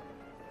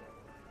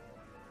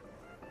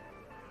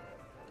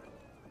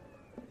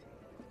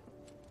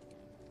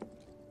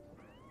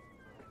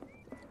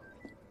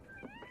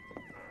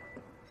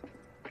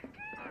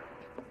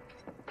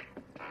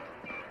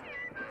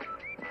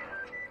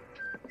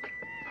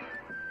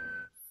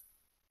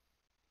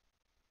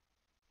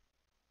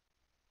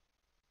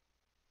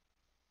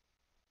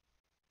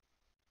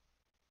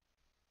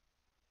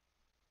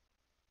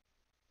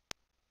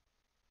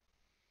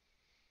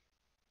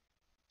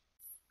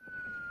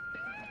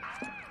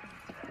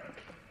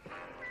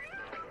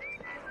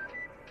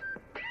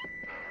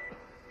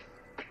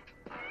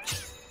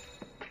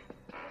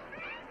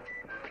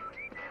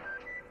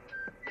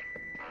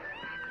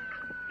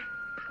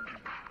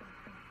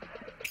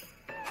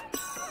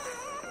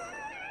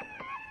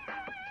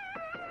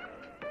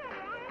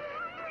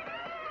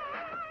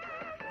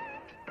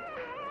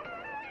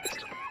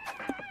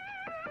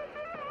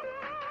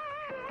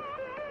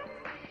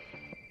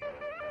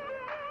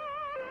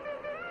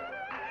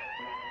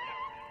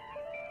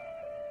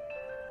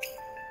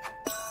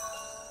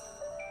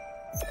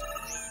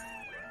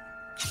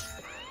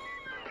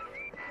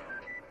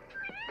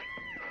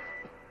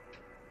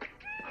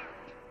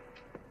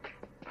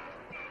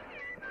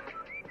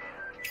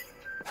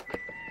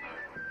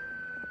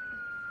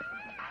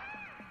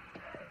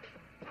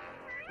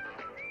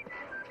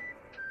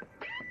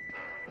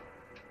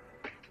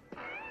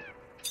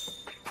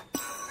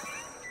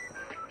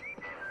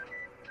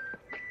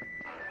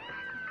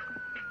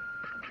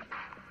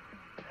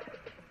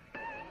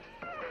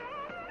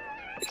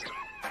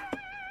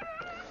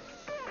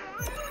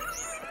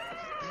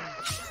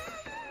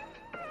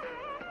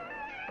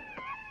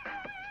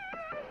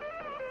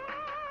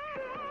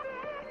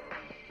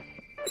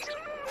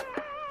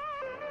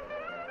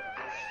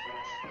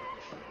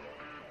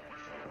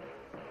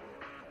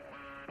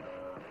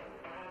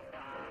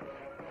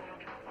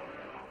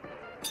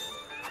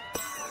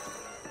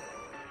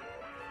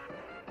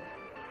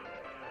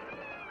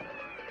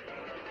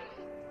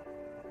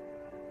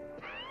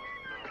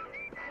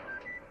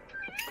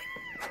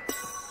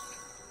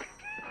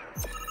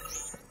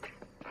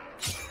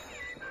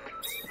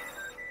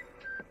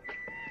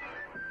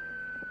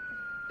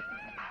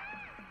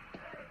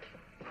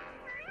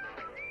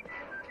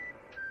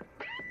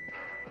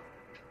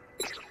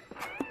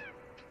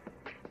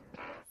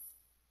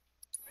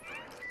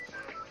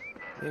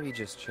 Maybe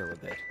just chill a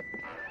bit.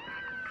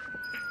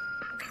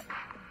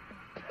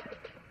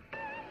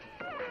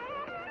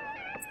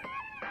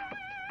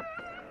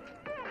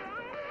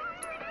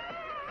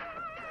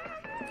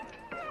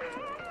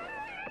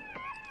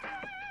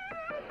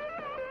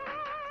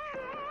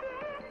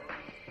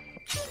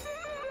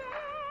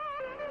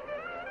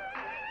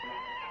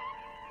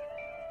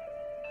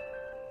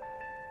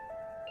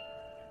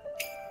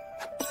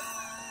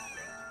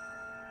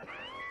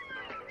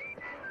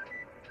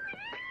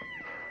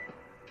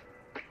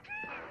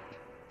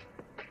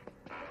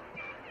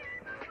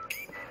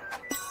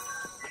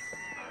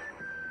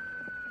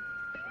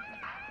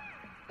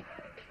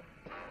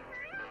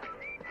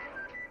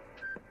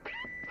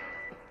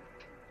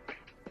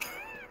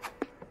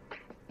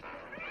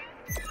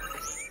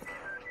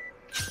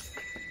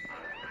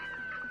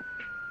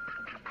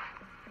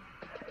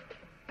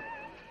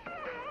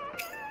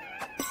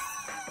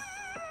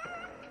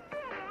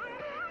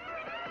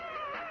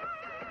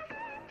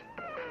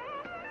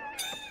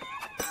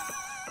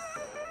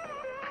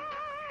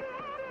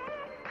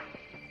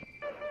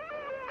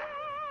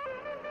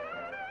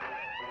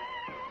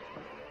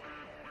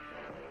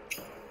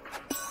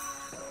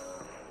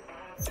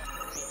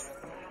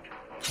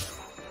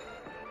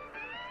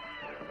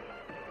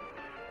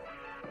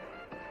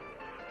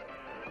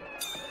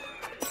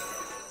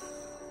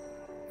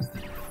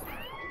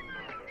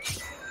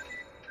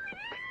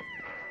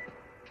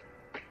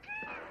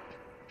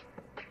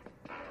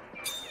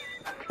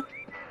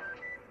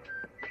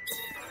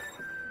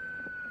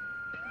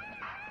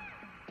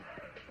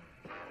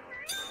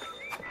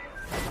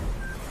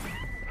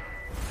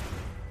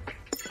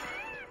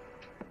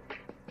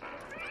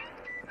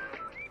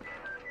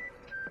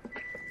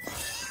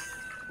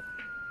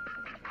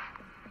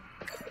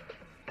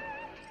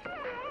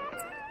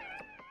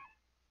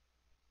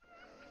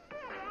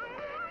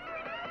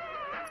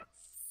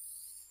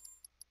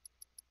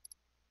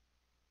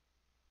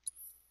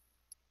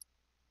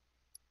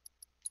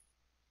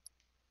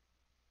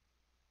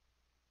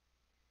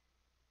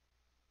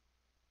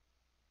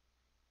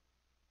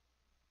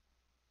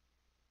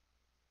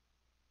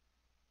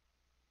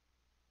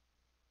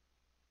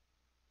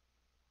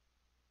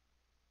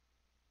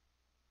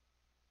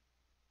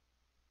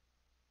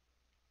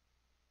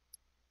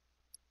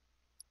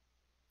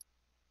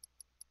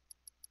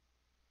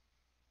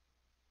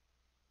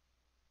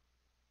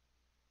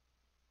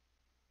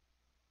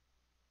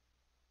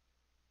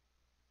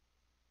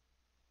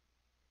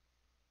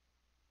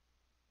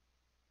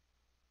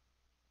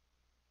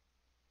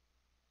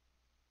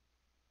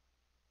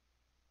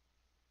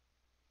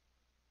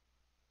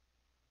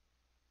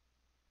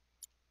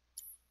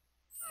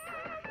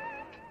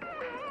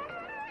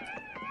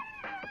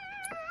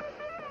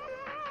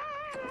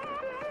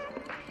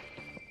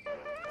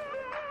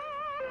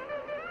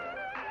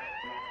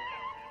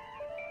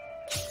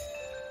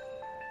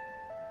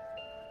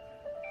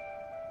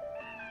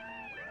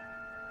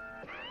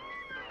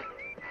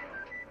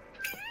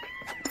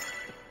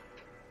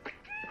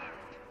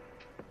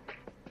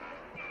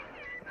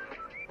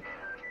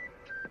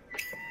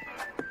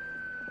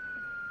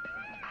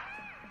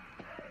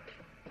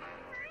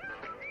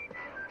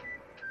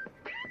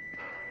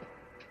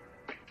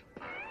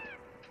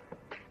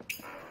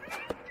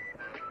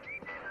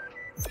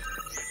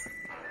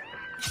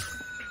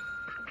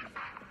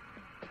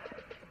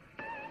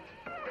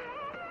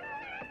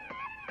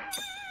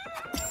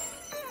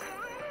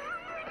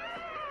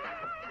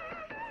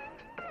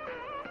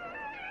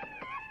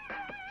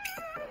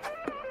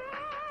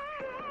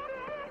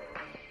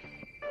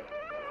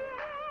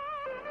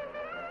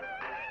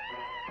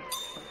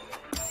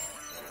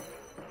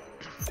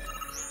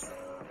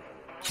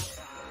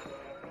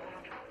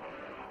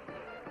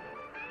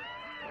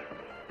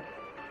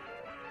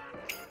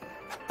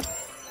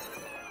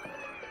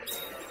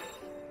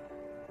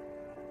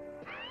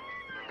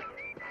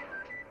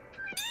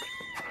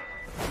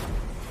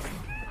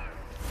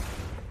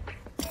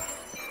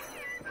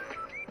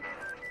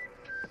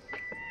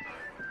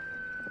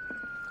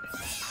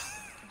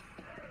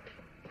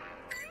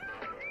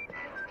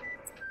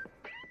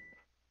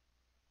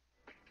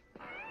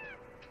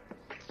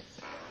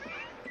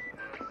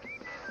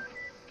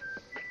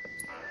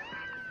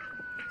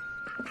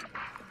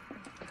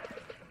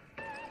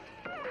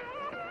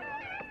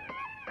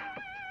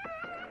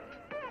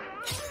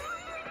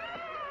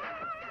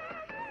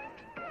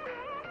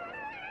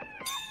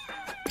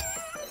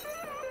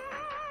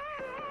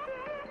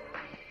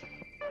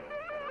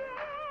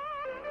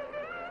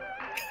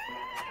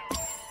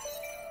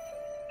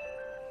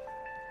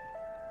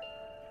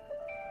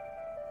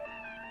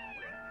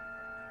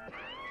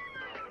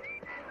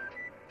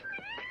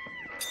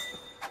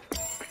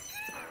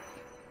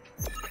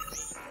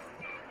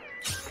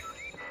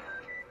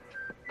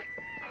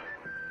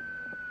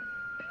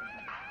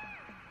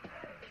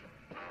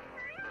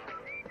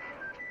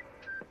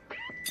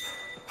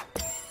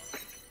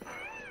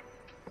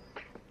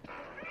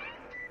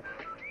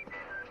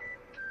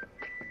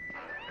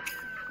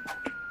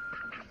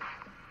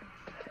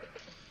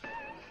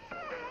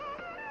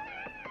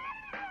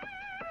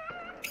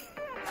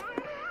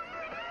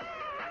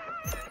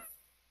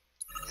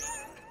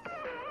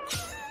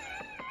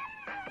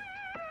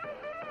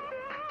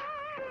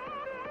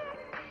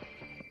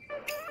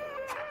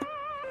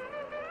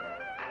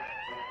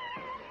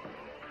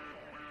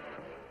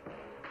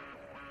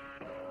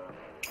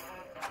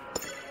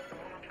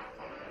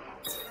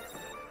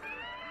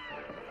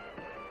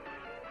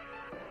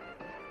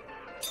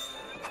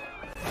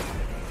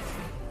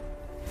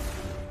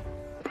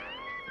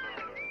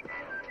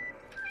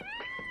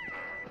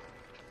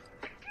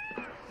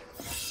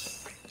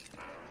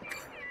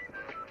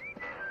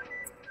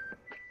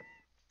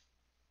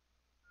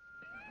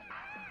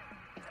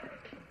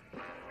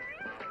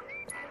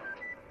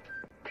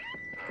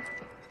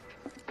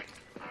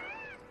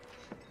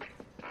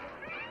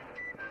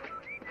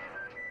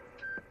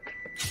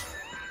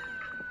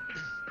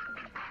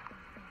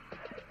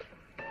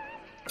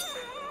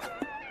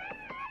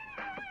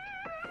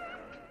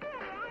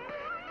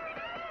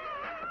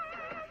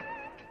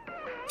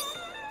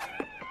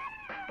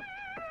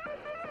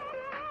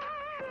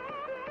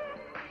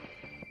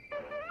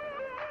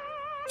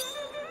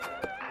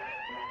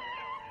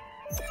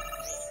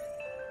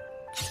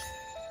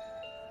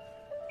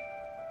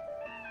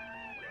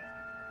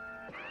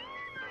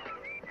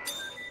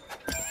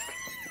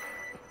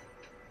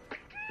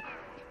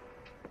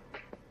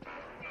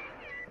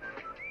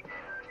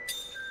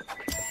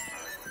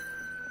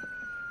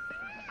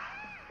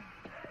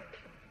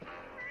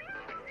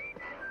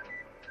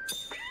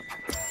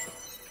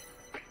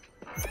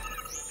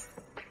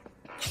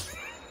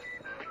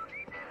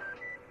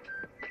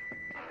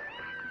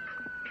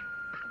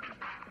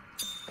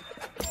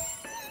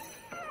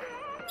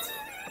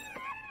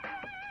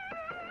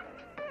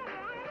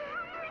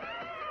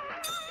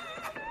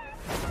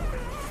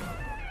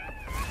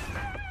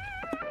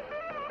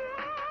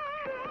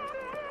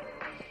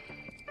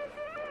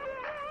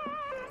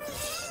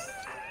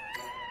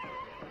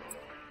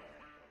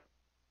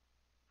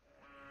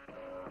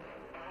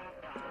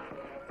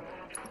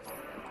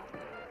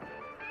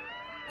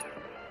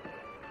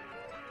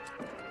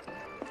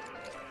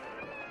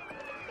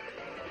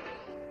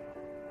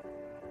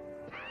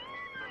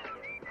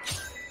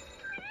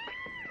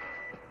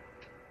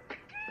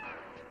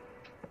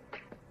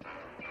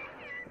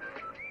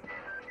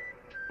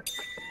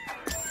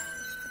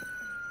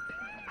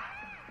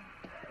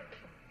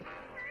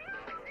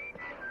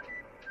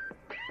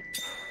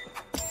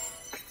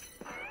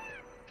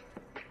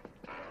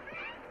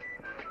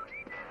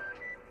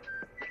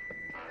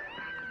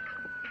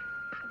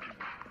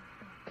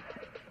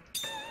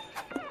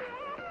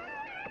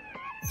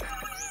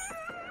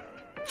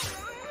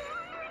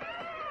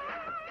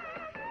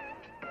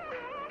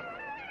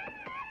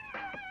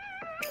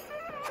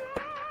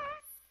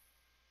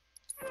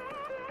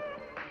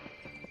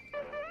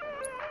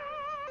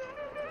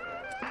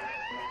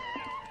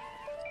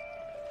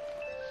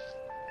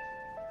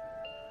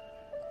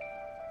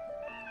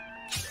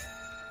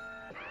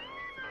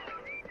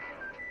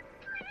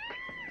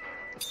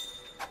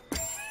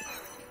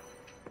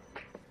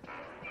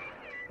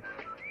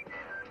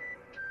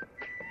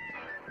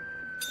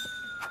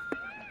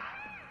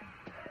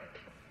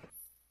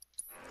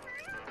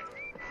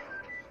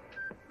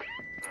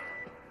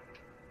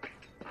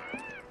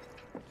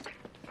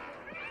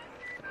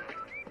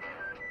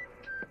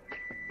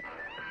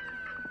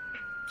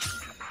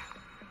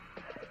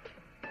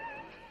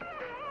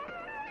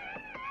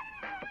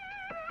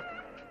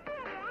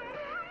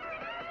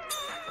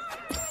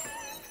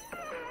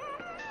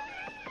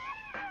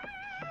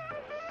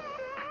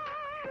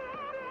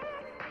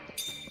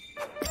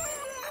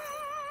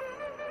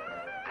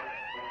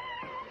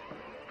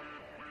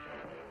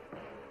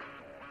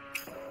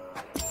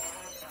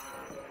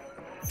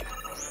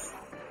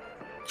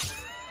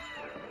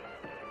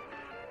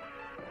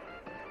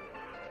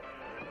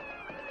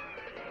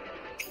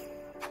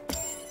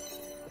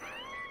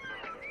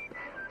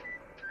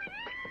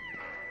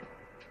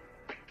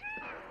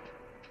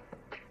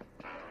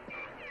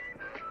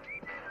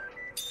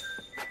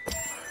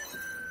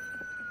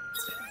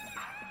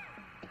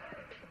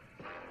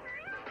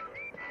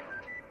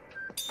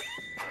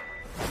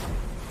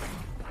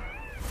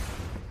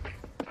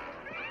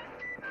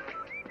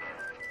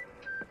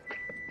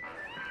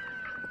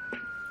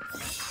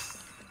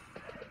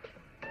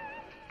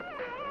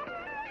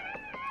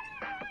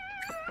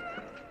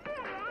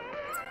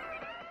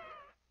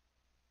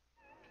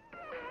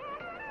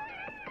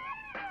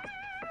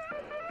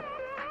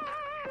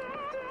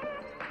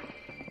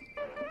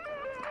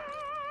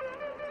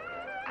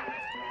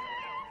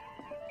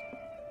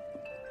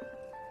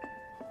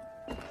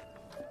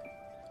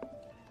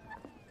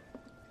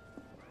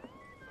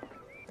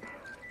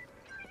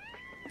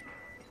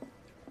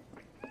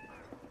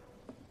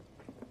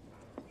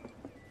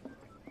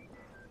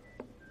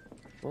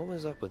 What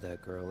was up with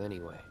that girl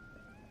anyway?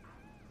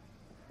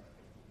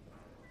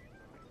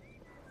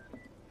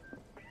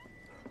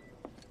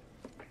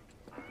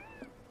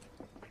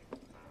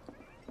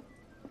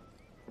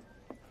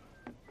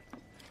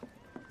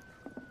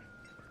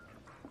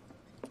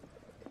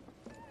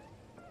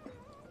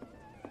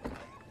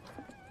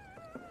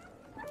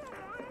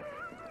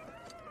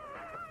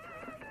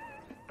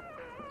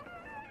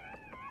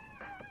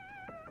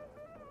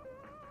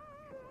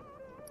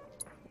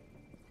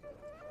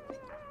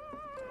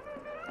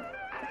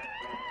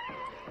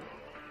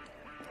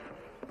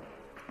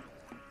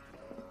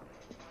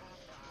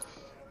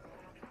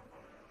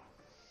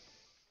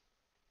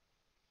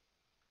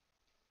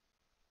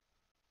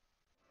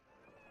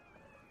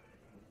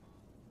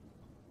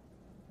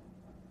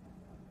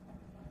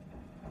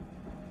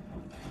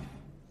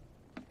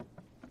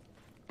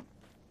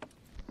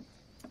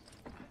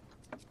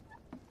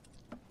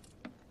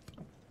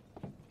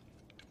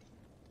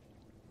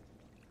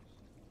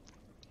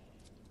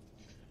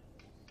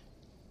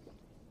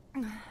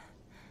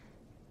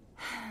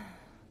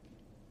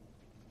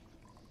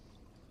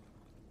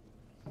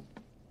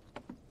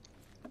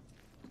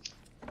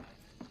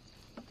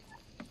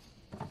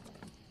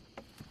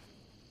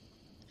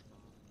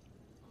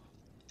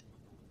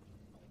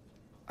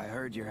 I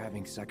heard you're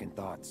having second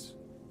thoughts.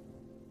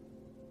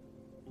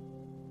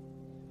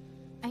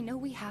 I know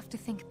we have to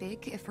think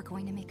big if we're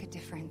going to make a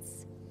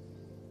difference.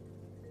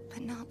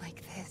 But not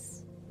like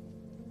this.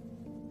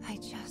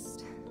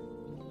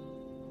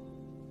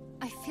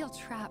 I feel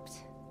trapped.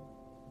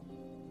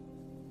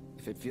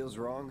 If it feels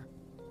wrong,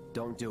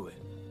 don't do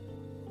it.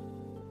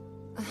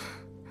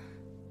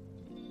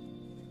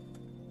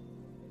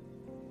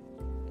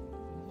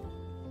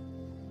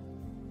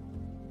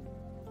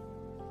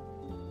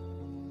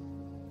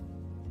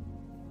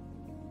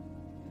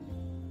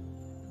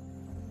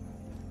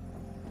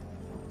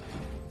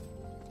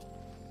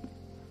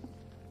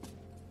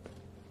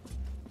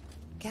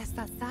 Guess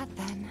that's that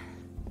then.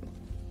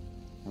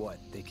 What,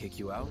 they kick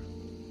you out?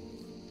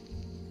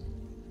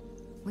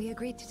 We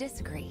agreed to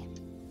disagree.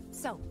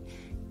 So,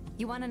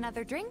 you want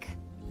another drink?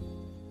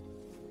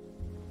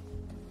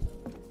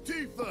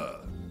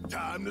 Tifa!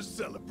 Time to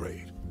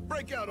celebrate.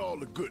 Break out all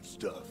the good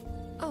stuff.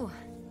 Oh,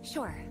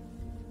 sure.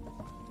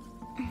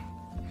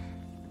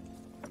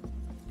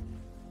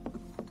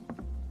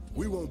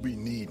 We won't be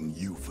needing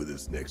you for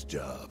this next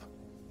job.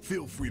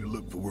 Feel free to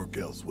look for work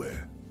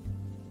elsewhere.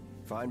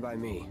 Fine by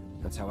me.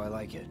 That's how I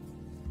like it.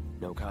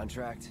 No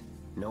contract,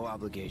 no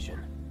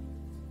obligation.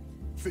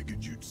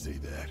 Figured you'd say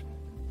that.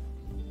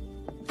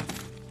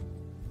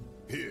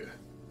 Here,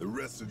 the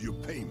rest of your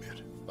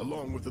payment,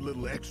 along with a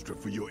little extra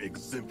for your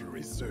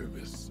exemplary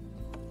service.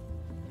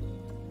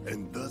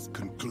 And thus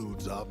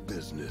concludes our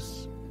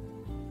business.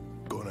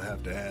 Gonna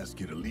have to ask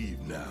you to leave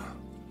now.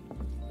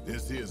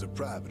 This here's a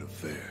private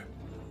affair.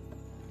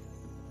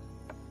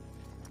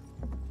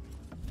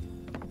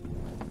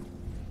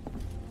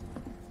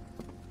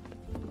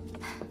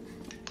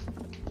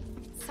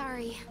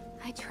 Sorry,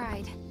 I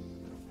tried.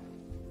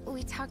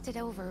 We talked it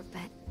over,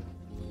 but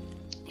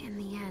in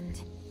the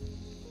end,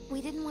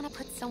 we didn't want to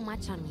put so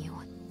much on you.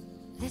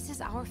 This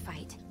is our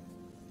fight.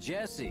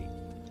 Jessie,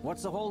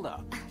 what's the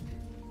holdup?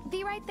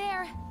 Be right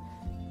there.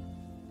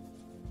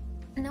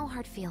 No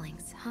hard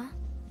feelings, huh?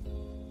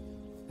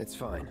 It's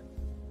fine.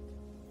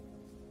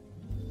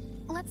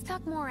 Let's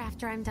talk more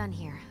after I'm done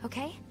here,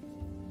 okay?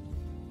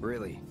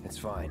 Really, it's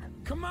fine.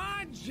 Come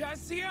on,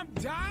 Jessie, I'm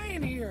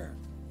dying here.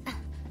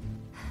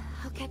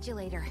 I'll catch you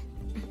later.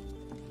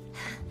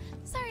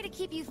 Sorry to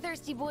keep you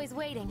thirsty boys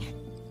waiting.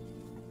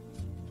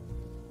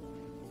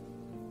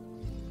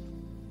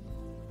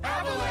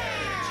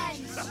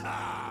 Avalanche!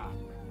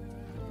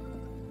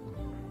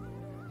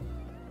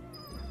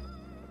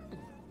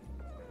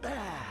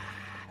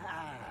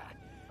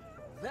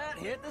 That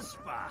hit the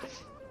spot.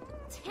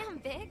 Damn,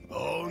 Big.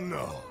 Oh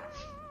no.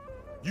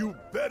 You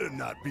better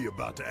not be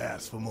about to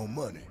ask for more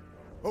money.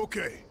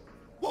 Okay,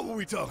 what were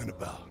we talking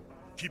about?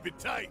 Keep it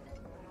tight.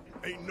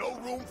 Ain't no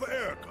room for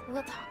Erica.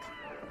 We'll talk.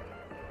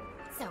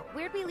 So,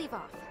 where'd we leave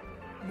off?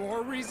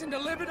 More reason to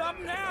live it up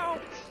now.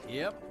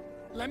 Yep.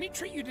 Let me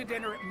treat you to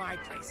dinner at my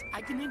place.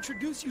 I can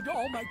introduce you to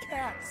all my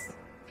cats.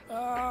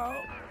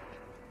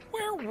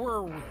 Where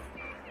were we?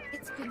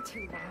 It's been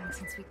too long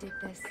since we did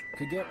this.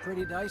 Could get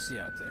pretty dicey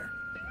out there.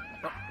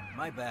 Oh,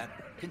 my bad.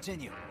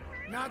 Continue.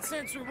 Not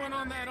since we went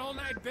on that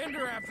all-night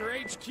bender after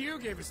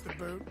HQ gave us the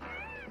boot.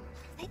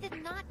 They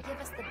did not give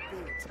us the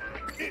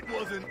boot. It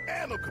was an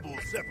amicable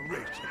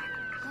separation.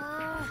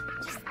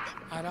 Just...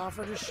 I'd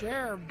offer to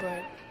share,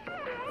 but...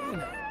 you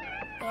know.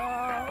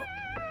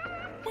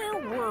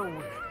 Where were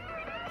we?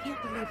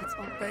 Can't believe it's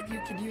all... Bet you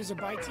could use a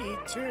bite to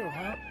eat too,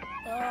 huh?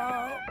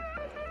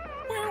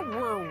 Where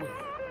were we?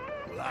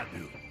 Well, I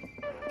do.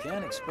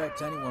 Can't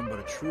expect anyone but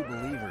a true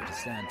believer to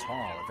stand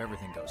tall if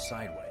everything goes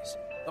sideways.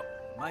 Oh,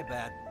 my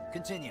bad.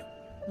 Continue.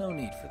 No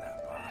need for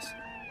that, boss.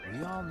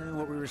 We all knew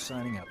what we were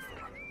signing up for.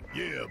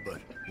 Yeah,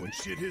 but when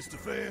shit hits the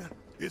fan,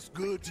 it's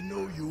good to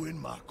know you in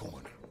my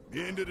corner.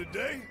 End of the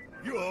day,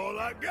 you're all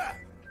I got.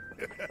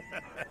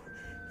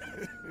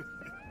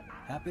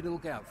 Happy to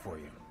look out for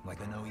you, like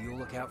I know you'll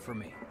look out for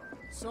me.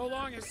 So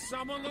long as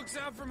someone looks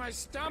out for my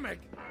stomach.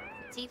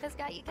 Tifa's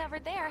got you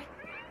covered there.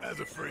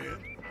 As a friend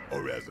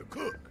or as a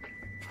cook?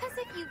 As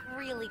if you've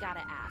really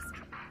gotta ask.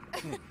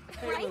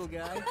 Hey, Right? little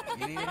guy,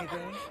 you need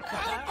anything?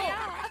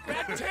 Oh,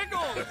 that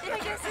tickles! I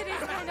guess it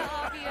is kind of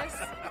obvious.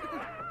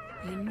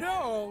 You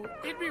know,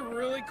 it'd be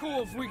really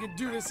cool if we could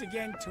do this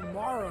again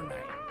tomorrow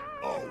night.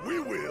 Oh, we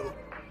will.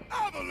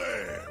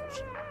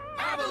 Avalanche!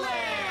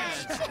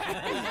 Avalanche!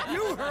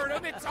 You heard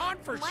him, it's on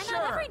for Why sure!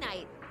 not every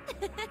night?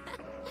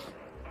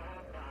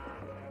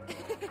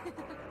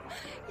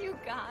 You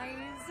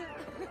guys.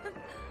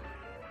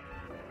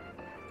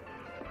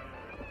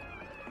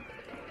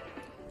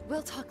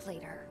 We'll talk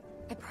later.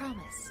 I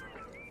promise.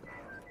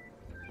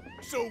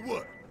 So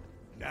what?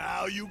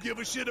 Now you give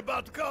a shit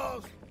about the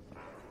cause?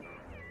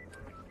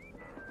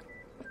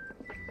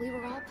 We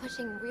were all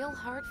pushing real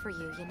hard for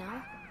you, you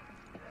know?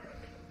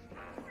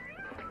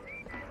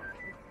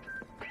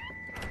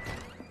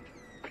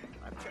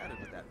 I've chatted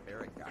with that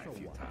Barrett guy a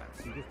few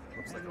times.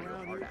 Looks like a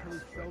real hard ass.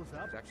 He's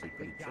actually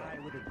pretty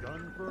chill. With a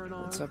gun for an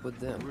arm? What's up with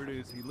them? Word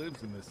is he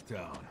lives in this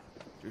town.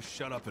 Just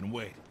shut up and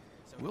wait.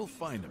 We'll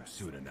find him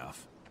soon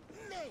enough.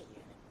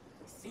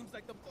 Seems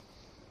like the...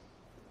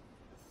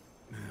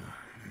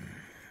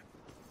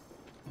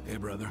 Hey,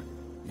 brother.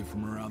 You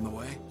from around the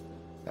way?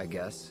 I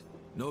guess.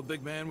 Know a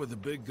big man with a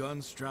big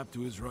gun strapped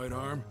to his right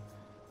arm?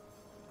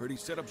 Heard he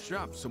set up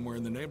shop somewhere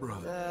in the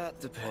neighborhood. That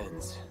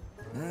depends.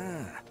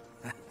 Ah.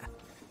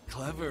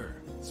 Clever.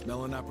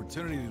 Smell an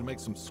opportunity to make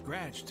some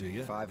scratch, do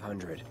you?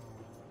 500.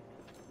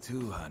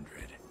 200.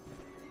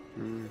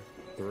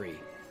 3.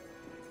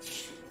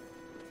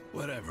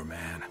 Whatever,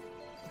 man.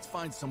 Let's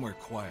find somewhere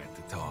quiet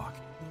to talk.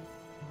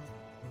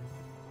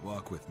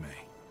 Walk with me.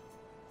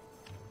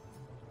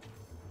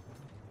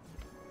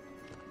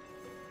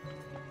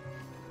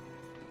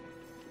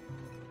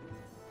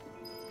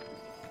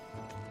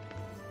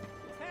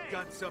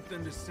 Got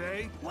something to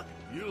say? What?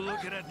 You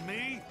looking at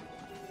me?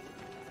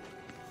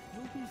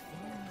 You'll be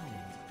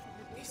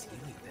fine. Is he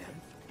with them?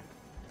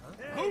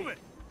 Move it!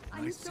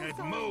 I'm I so said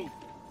sorry. move!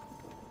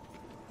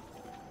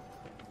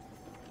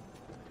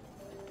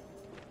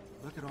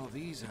 Look at all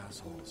these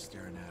assholes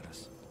staring at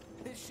us.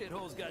 This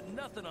shithole's got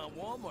nothing on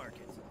Wall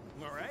Market.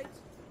 Alright?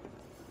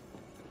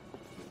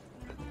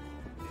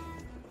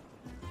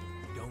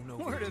 Don't know.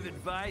 Word of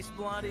advice,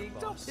 Blondie.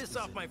 Don't piss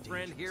off my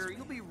friend here.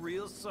 You'll be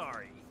real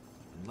sorry.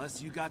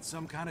 Unless you got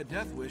some kind of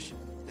death wish,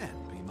 then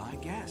be my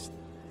guest.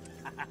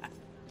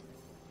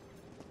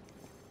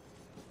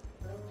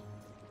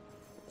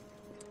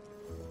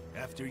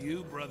 After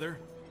you, brother.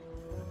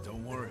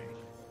 Don't worry.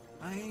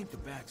 I ain't the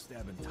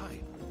backstabbing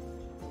type.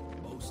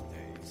 Most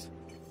days.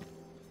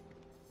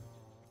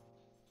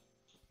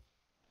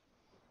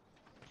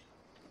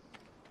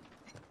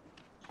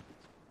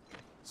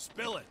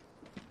 Spill it.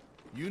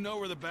 You know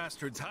where the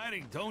bastard's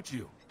hiding, don't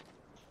you?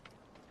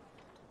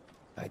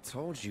 I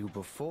told you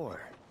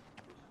before.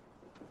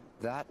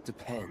 That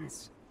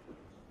depends.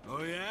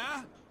 Oh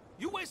yeah?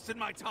 You wasted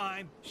my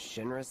time.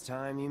 Shinra's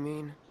time, you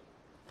mean?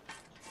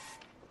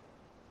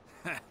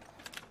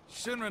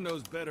 Shinra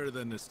knows better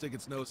than to stick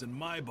its nose in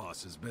my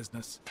boss's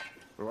business.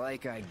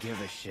 Like I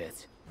give a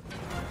shit.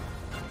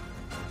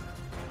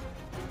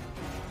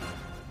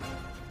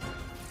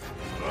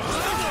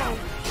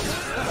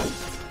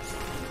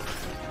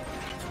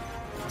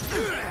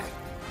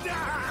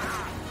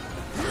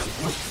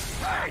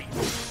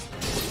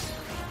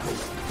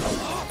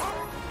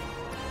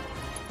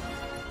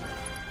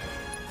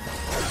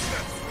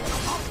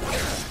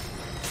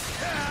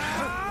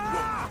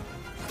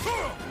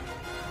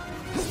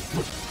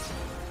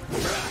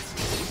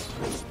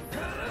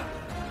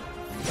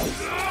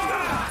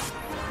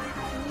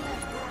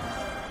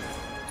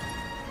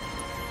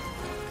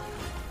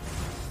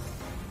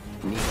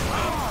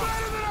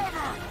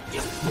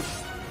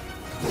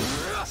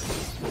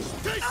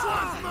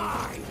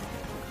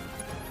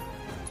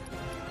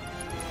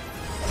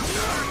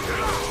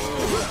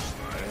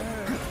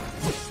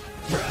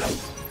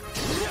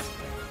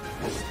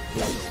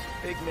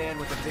 Big man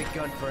with a big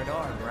gun for an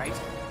arm, right?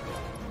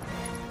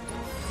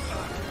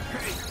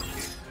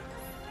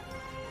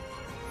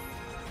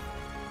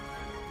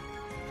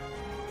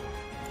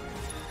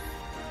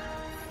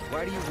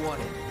 Why do you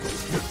want it?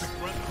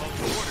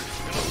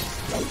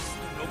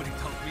 Nobody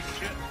tells me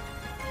shit.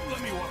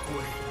 Let me walk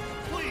away,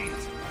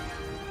 please.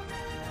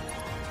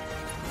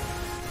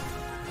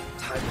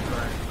 Time to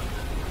burn.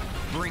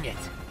 Bring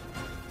it.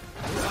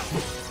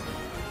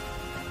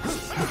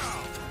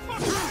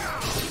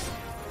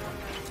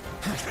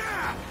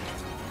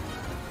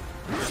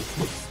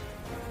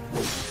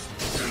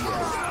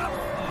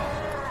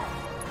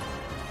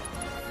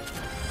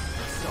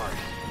 Sorry.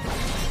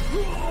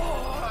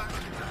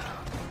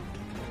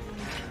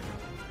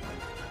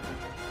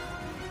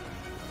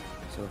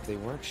 So if they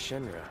weren't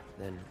Shinra,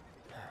 then...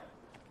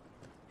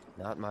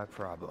 not my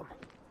problem.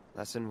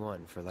 Lesson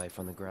 1 for life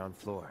on the ground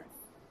floor.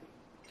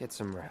 Get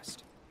some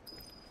rest.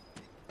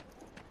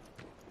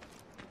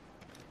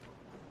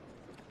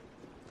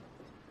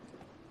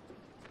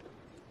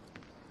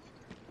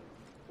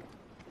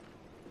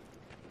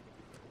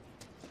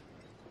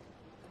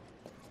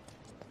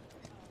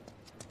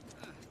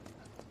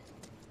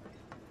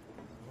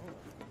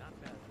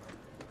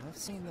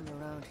 seen them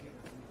around here.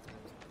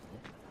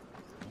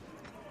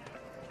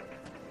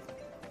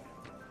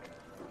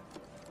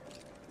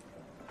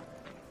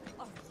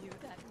 Are you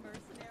that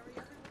mercenary?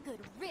 Good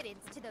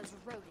riddance to those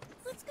rodents.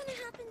 What's gonna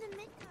happen to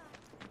Mika?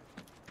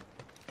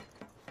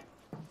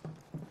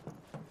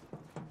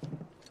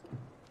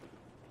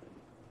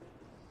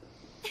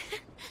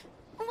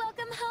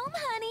 Welcome home,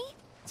 honey.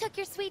 Took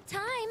your sweet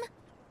time.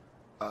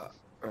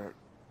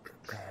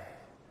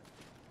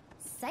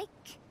 Psych.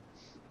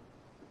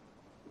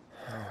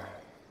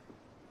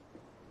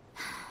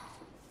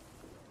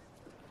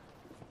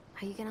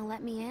 Are you gonna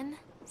let me in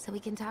so we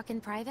can talk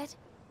in private?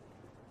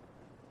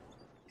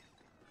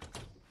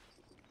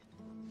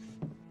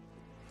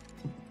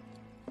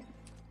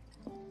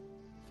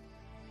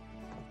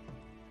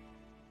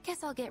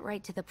 Guess I'll get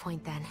right to the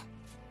point then.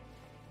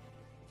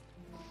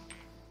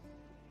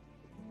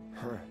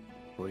 Huh.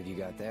 What have you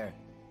got there?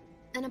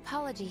 An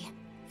apology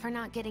for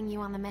not getting you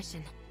on the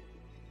mission.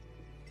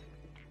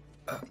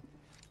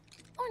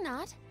 Or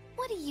not.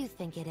 What do you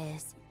think it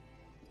is?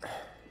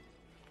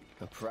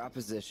 A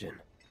proposition.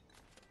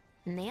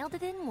 Nailed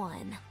it in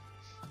one.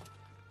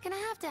 Gonna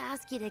have to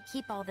ask you to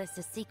keep all this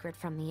a secret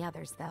from the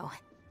others, though.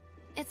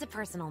 It's a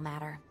personal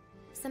matter.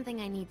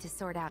 Something I need to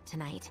sort out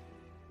tonight.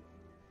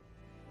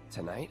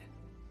 Tonight?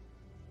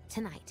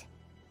 Tonight.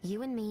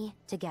 You and me,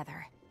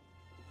 together.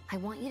 I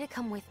want you to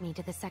come with me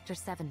to the Sector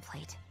 7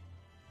 plate.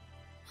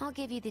 I'll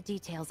give you the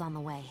details on the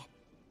way.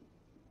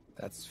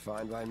 That's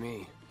fine by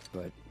me,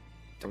 but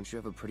don't you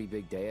have a pretty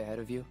big day ahead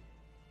of you?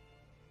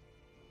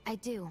 I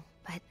do,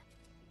 but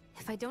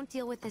if I don't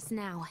deal with this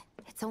now,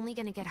 it's only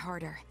gonna get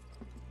harder.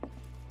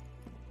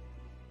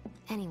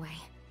 Anyway,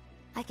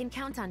 I can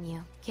count on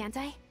you, can't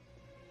I?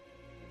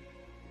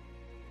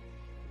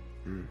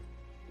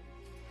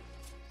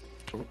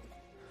 Oh.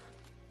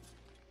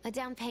 A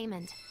down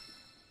payment.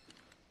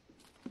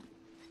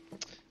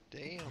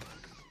 Damn.